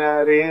in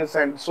race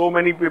and so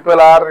many people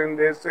are in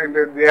this, and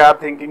they are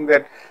thinking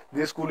that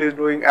this school is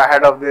doing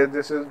ahead of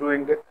this is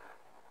doing that.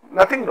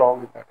 Nothing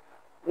wrong with that.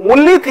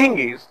 Only thing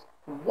is,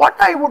 what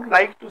I would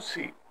like to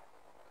see,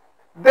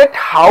 that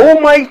how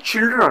my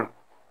children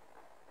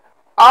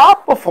are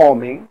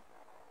performing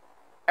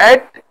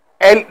at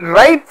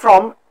right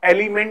from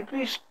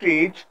elementary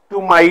stage to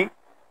my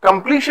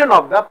completion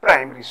of the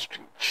primary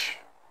stage.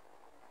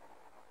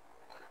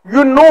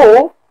 You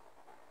know,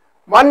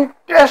 one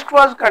test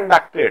was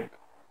conducted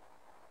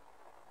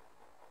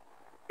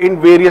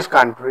in various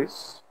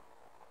countries,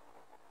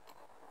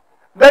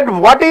 that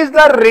what is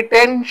the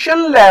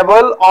retention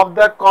level of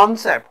the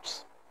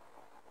concepts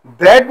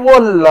that were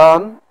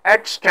learned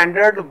at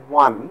standard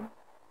 1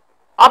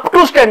 up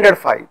to standard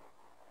 5,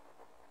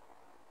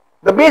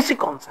 the basic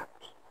concepts.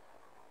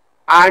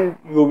 And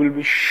you will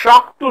be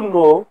shocked to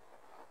know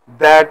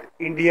that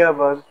India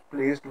was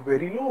placed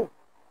very low.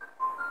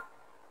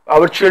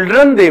 Our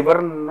children, they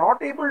were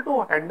not able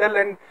to handle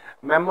and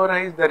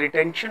memorize. The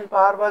retention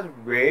power was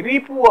very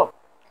poor.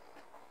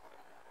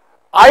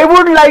 I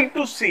would like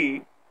to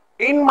see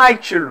in my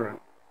children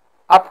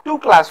up to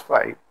class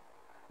 5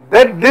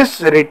 that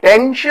this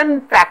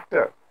retention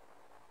factor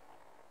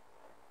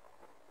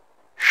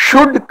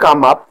should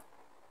come up.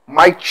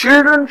 My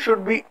children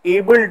should be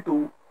able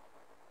to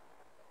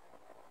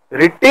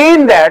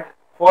retain that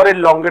for a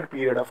longer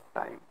period of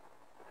time.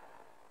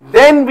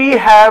 Then we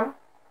have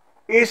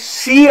a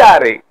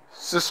CRA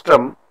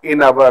system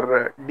in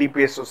our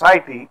DPS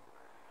society,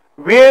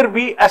 where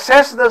we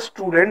assess the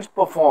students'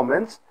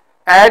 performance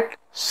at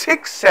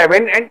 6,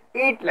 7 and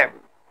 8 level,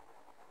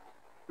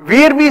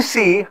 where we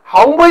see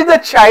how much the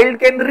child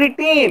can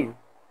retain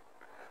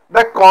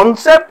the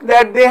concept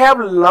that they have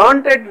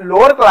learnt at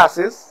lower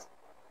classes,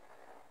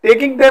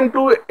 taking them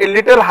to a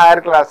little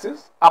higher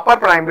classes, upper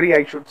primary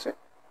I should say,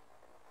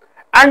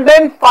 and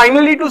then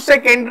finally to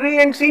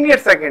secondary and senior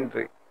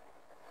secondary.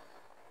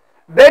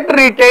 That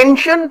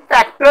retention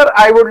factor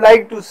I would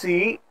like to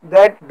see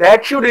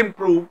that should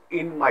improve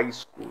in my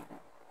school.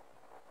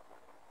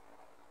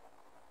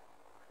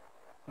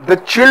 The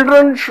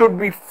children should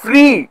be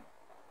free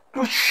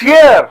to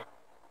share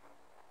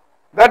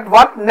that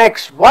what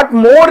next, what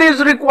more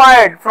is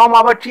required from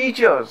our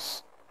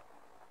teachers.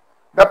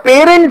 The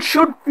parents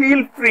should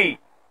feel free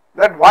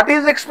that what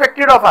is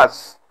expected of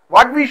us,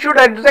 what we should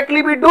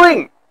exactly be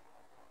doing,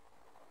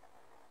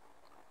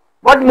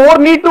 what more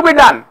need to be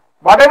done.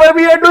 Whatever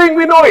we are doing,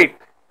 we know it.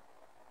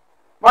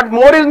 What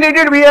more is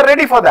needed, we are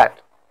ready for that.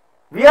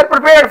 We are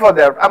prepared for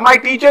that. My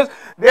teachers,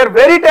 they are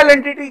very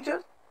talented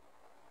teachers.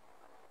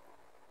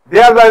 They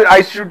are the,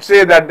 I should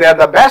say that they are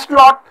the best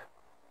lot.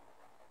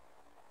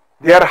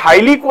 They are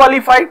highly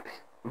qualified,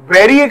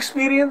 very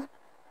experienced.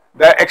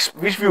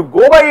 If you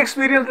go by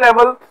experience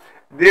level,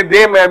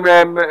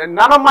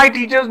 none of my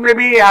teachers may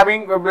be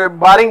having,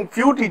 barring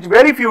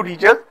very few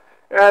teachers,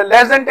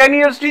 less than 10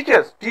 years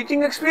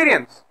teaching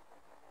experience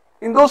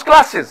in those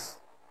classes.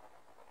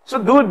 So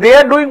they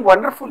are doing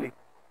wonderfully.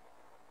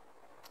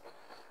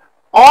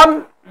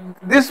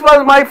 This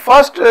was my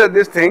first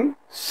this thing.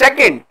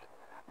 Second,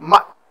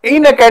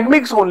 in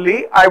academics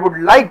only, I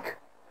would like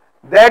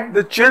that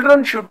the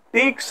children should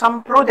take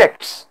some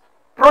project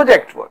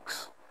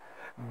works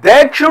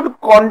that should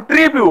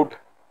contribute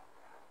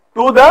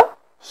to the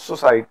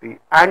society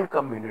and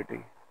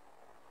community.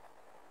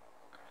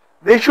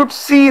 They should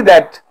see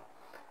that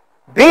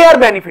they are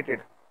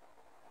benefited,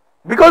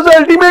 because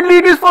ultimately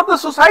it is for the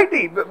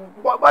society.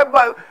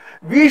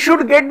 We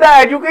should get the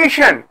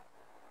education.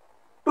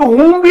 To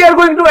whom we are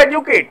going to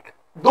educate?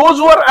 Those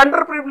who are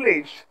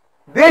underprivileged.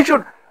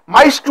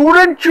 My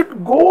students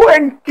should go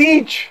and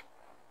teach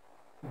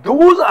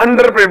those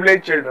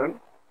underprivileged children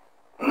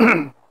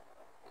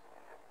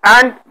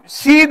and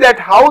see that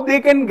how they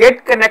can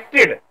get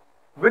connected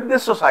with the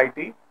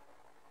society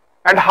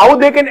and how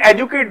they can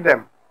educate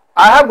them.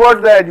 I have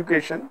got the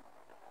education.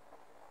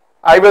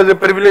 I was a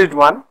privileged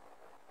one.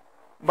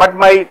 But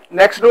my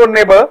next door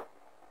neighbor,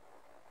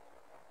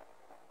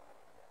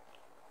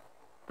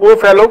 poor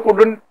fellow,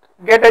 couldn't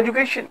get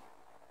education.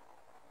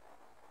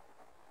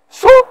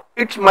 So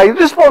it's my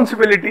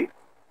responsibility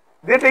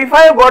that if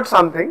I have got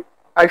something,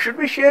 I should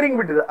be sharing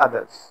with the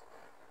others.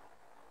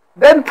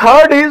 Then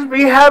third is,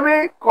 we have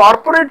a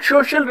corporate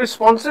social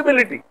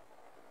responsibility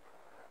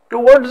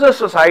towards the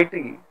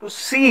society to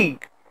see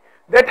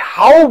that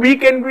how we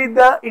can be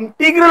the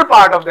integral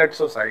part of that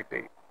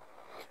society,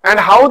 and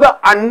how the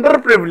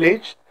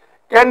underprivileged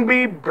can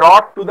be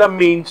brought to the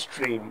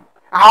mainstream.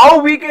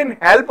 How we can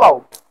help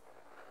out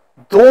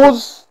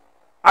those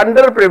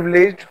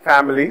underprivileged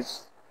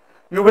families.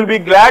 You will be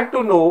glad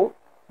to know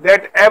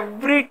that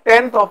every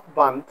 10th of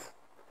month,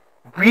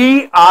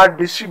 we are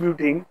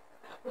distributing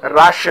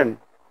ration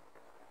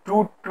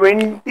to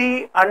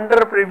 20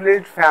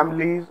 underprivileged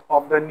families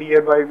of the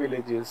nearby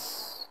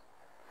villages.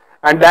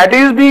 And that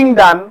is being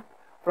done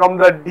from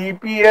the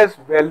DPS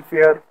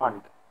Welfare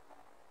Fund.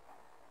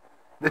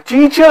 The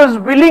teachers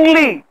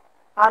willingly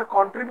are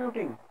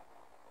contributing.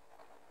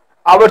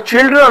 Our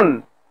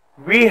children,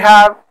 we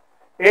have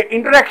a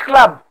interact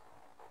club.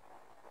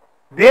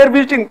 They are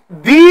visiting.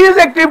 These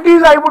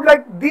activities I would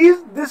like,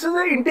 this is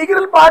an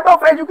integral part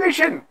of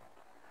education.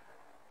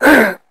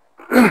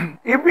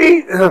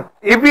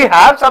 if we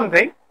have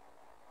something,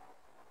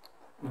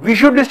 we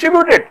should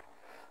distribute it.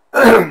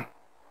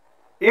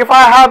 If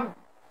I have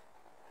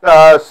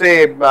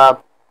say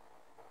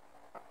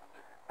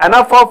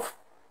enough of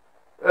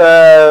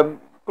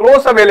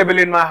clothes available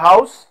in my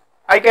house,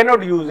 I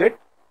cannot use it.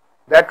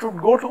 That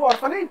should go to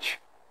orphanage.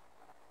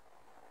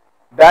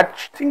 That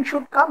thing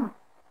should come.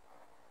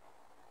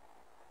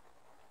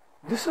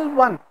 This is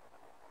one.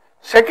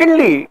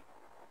 Secondly,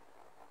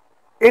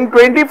 in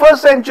 21st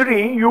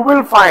century, you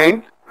will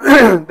find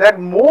that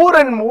more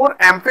and more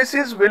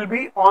emphasis will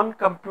be on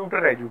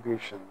computer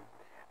education,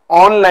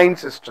 online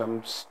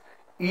systems,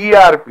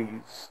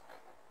 ERPs,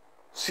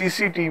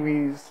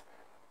 CCTVs,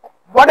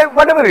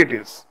 whatever it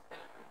is.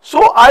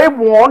 So I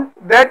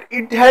want that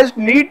it has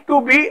need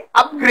to be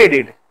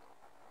upgraded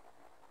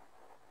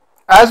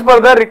as per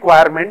the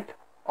requirement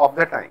of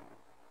the time.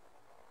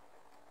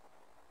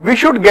 We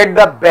should get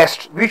the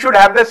best. We should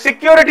have the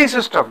security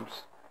systems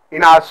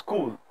in our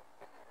school.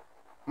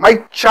 My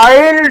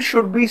child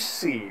should be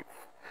safe.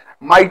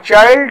 My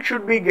child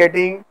should be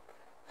getting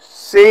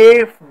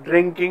safe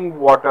drinking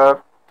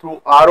water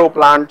through RO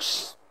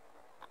plants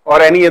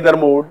or any other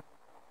mode.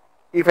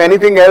 If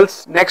anything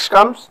else next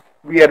comes,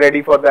 we are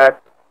ready for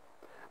that.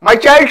 My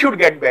child should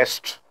get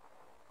best.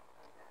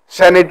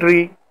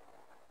 Sanitary.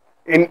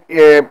 In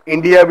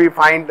India, we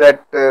find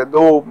that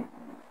though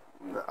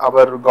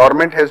our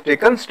government has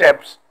taken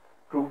steps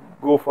to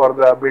go for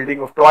the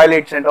building of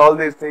toilets and all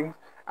these things,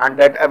 and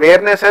that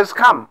awareness has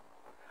come.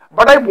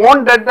 But I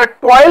want that the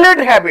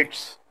toilet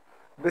habits,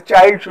 the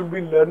child should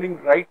be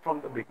learning right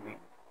from the beginning.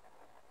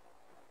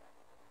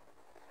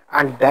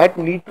 And that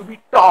need to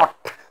be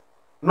taught.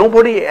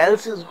 Nobody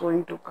else is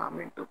going to come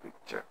into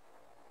picture.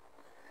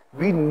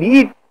 We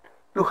need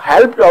to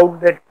help out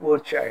that poor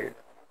child.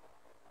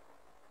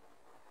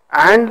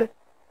 And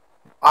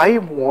I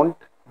want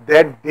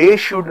that they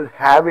should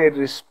have a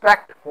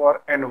respect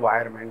for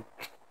environment.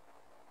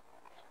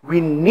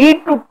 We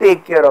need to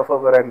take care of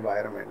our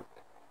environment.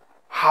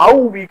 How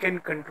we can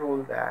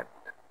control that?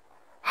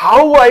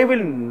 How I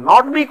will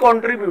not be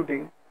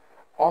contributing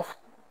of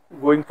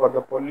going for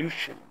the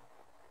pollution?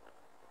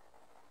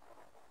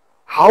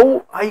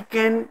 How I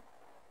can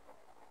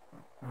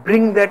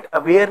bring that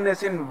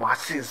awareness in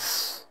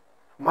masses?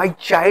 My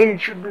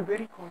child should be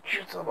very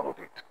conscious about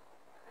it.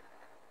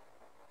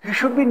 He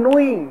should be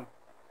knowing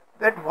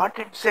that what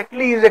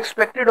exactly is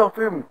expected of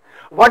him,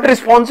 what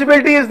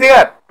responsibility is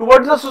there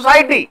towards the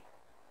society.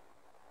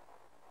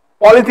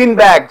 Polythene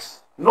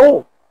bags,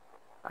 no,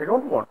 I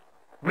don't want.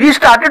 We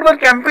started our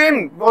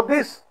campaign for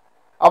this.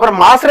 Our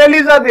mass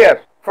rallies are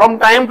there from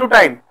time to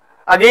time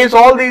against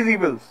all these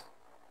evils.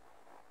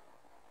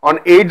 On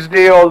AIDS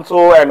Day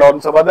also and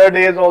on some other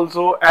days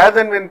also, as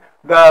and when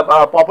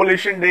the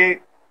Population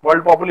Day,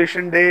 World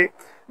Population Day,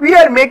 we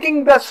are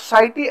making the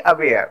society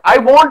aware. I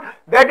want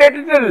that at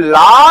a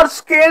large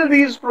scale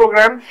these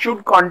programs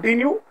should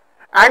continue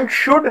and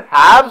should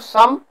have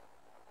some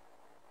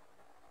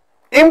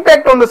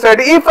impact on the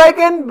society. If I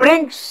can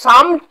bring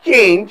some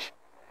change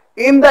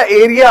in the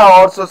area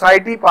or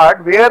society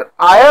part where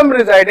I am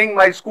residing,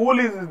 my school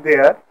is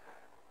there,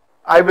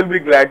 I will be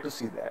glad to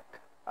see that.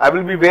 I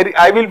will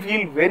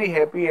feel very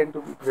happy and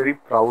to be very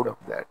proud of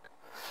that.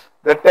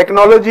 The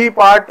technology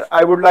part,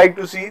 I would like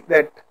to see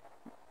that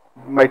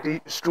my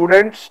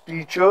students,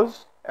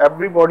 teachers,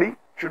 everybody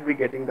should be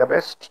getting the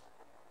best.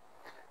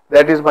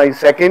 That is my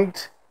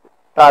second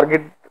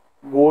target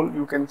goal,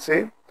 you can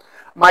say.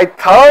 My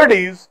third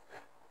is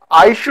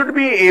I should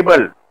be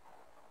able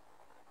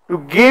to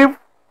give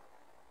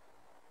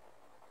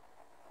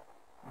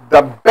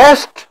the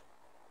best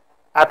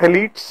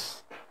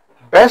athletes,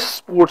 best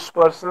sports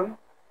person,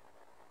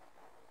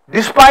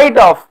 despite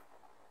of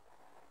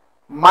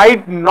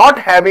might not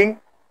having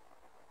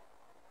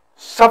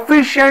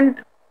sufficient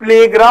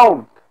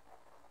playground.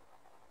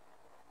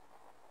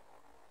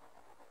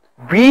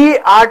 We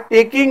are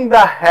taking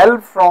the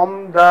help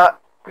from the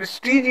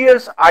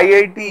prestigious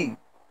IIT,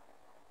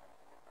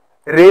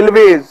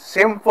 railways,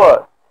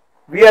 SIMFER.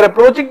 We are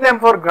approaching them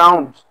for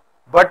grounds,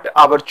 but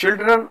our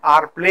children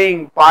are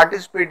playing,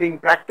 participating,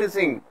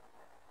 practicing,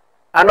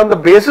 and on the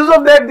basis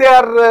of that they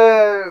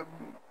are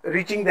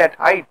reaching that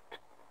height.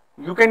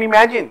 You can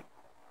imagine.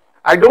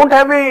 I don't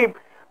have a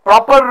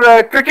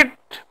proper cricket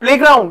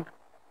playground.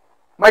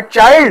 My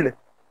child,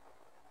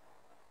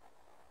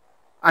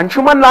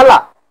 Anshuman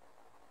Lala,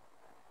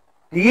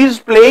 he is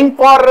playing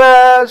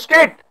for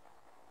state.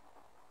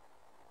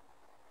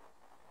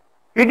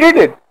 He did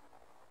it.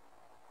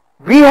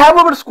 We have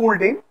our school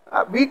team.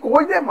 We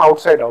coach them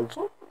outside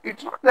also.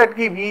 It's not that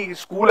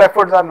school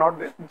efforts are not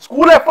there.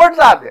 School efforts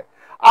are there.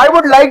 I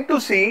would like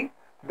to see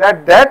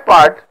that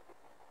part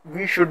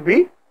we should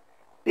be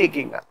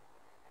taking up.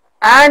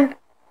 And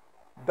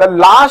the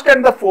last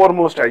and the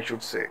foremost, I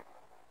should say,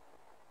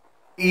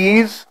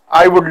 is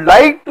I would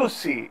like to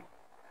see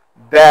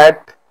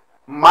that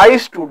my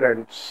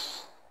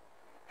students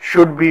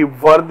should be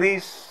worthy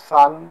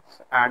sons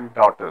and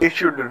daughters. They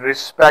should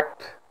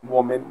respect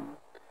women.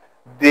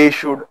 They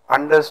should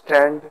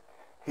understand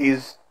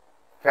his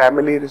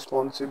family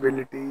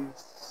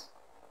responsibilities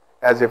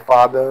as a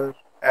father,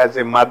 as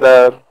a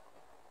mother.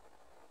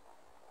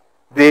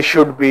 They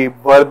should be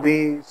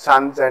worthy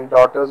sons and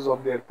daughters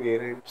of their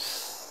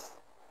parents.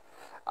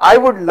 I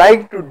would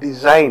like to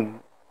design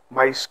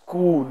my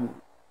school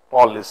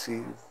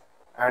policies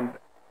and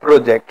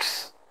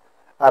projects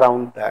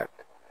around that.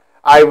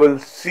 I will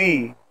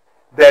see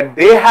that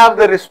they have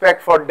the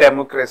respect for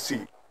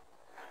democracy.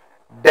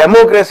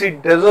 Democracy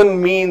doesn't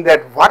mean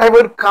that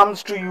whatever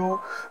comes to you,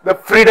 the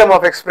freedom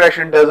of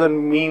expression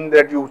doesn't mean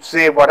that you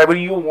say whatever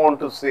you want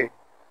to say.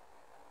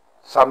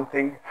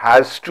 Something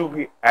has to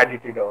be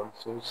edited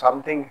also.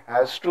 Something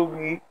has to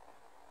be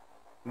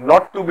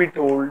not to be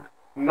told,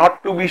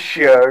 not to be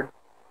shared.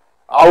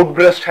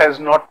 Outburst has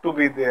not to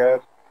be there.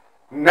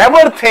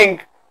 Never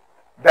think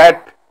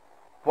that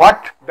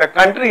what the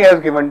country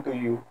has given to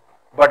you,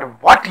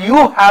 but what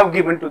you have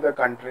given to the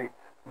country,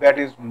 that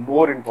is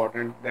more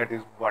important. That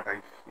is what I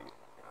feel.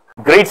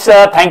 Great,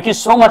 sir. Thank you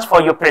so much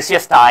for your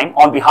precious time.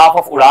 On behalf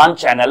of UDAN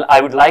channel,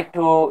 I would like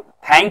to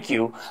thank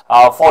you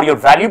for your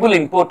valuable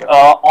input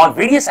on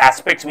various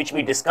aspects which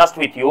we discussed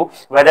with you,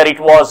 whether it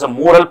was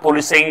moral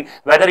policing,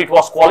 whether it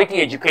was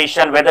quality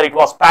education, whether it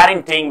was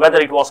parenting, whether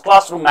it was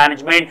classroom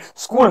management,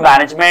 school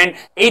management,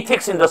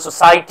 ethics in the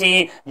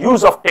society,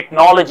 use of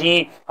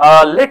technology,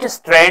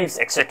 latest trends,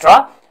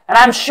 etc. And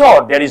I'm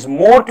sure there is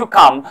more to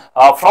come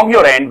from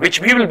your end,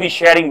 which we will be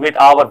sharing with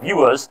our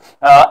viewers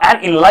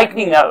and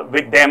enlightening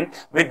with them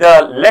with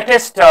the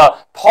latest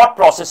thought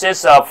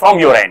processes from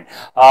your end.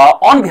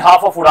 On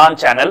behalf of UDAN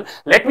channel,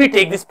 let me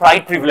take this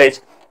pride privilege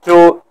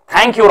to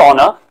thank your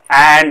honor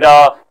and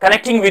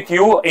connecting with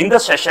you in the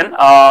session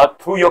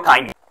through your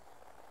kind.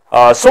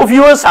 So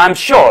viewers, I'm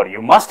sure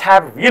you must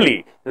have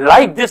really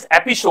liked this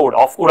episode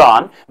of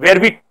UDAN, where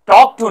we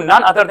talked to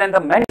none other than the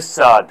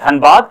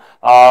Dhanbad,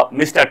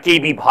 Mr.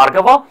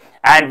 K.B.Bhargava,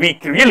 and we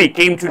really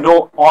came to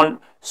know on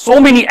so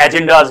many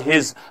agendas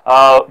his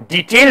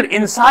detailed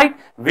insight,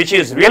 which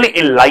is really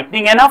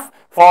enlightening enough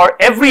for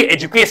every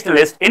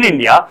educationalist in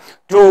India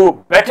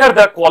to better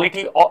the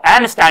quality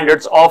and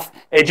standards of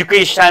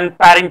education,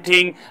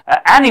 parenting,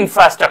 and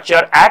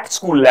infrastructure at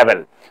school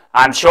level.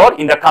 I'm sure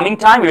in the coming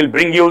time we will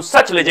bring you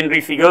such legendary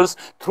figures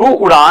through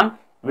UDAN,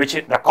 which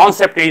the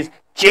concept is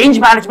change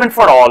management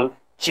for all,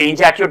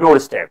 change at your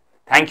doorstep.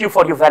 Thank you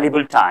for your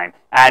valuable time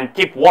and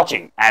keep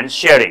watching and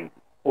sharing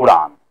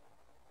UDAN.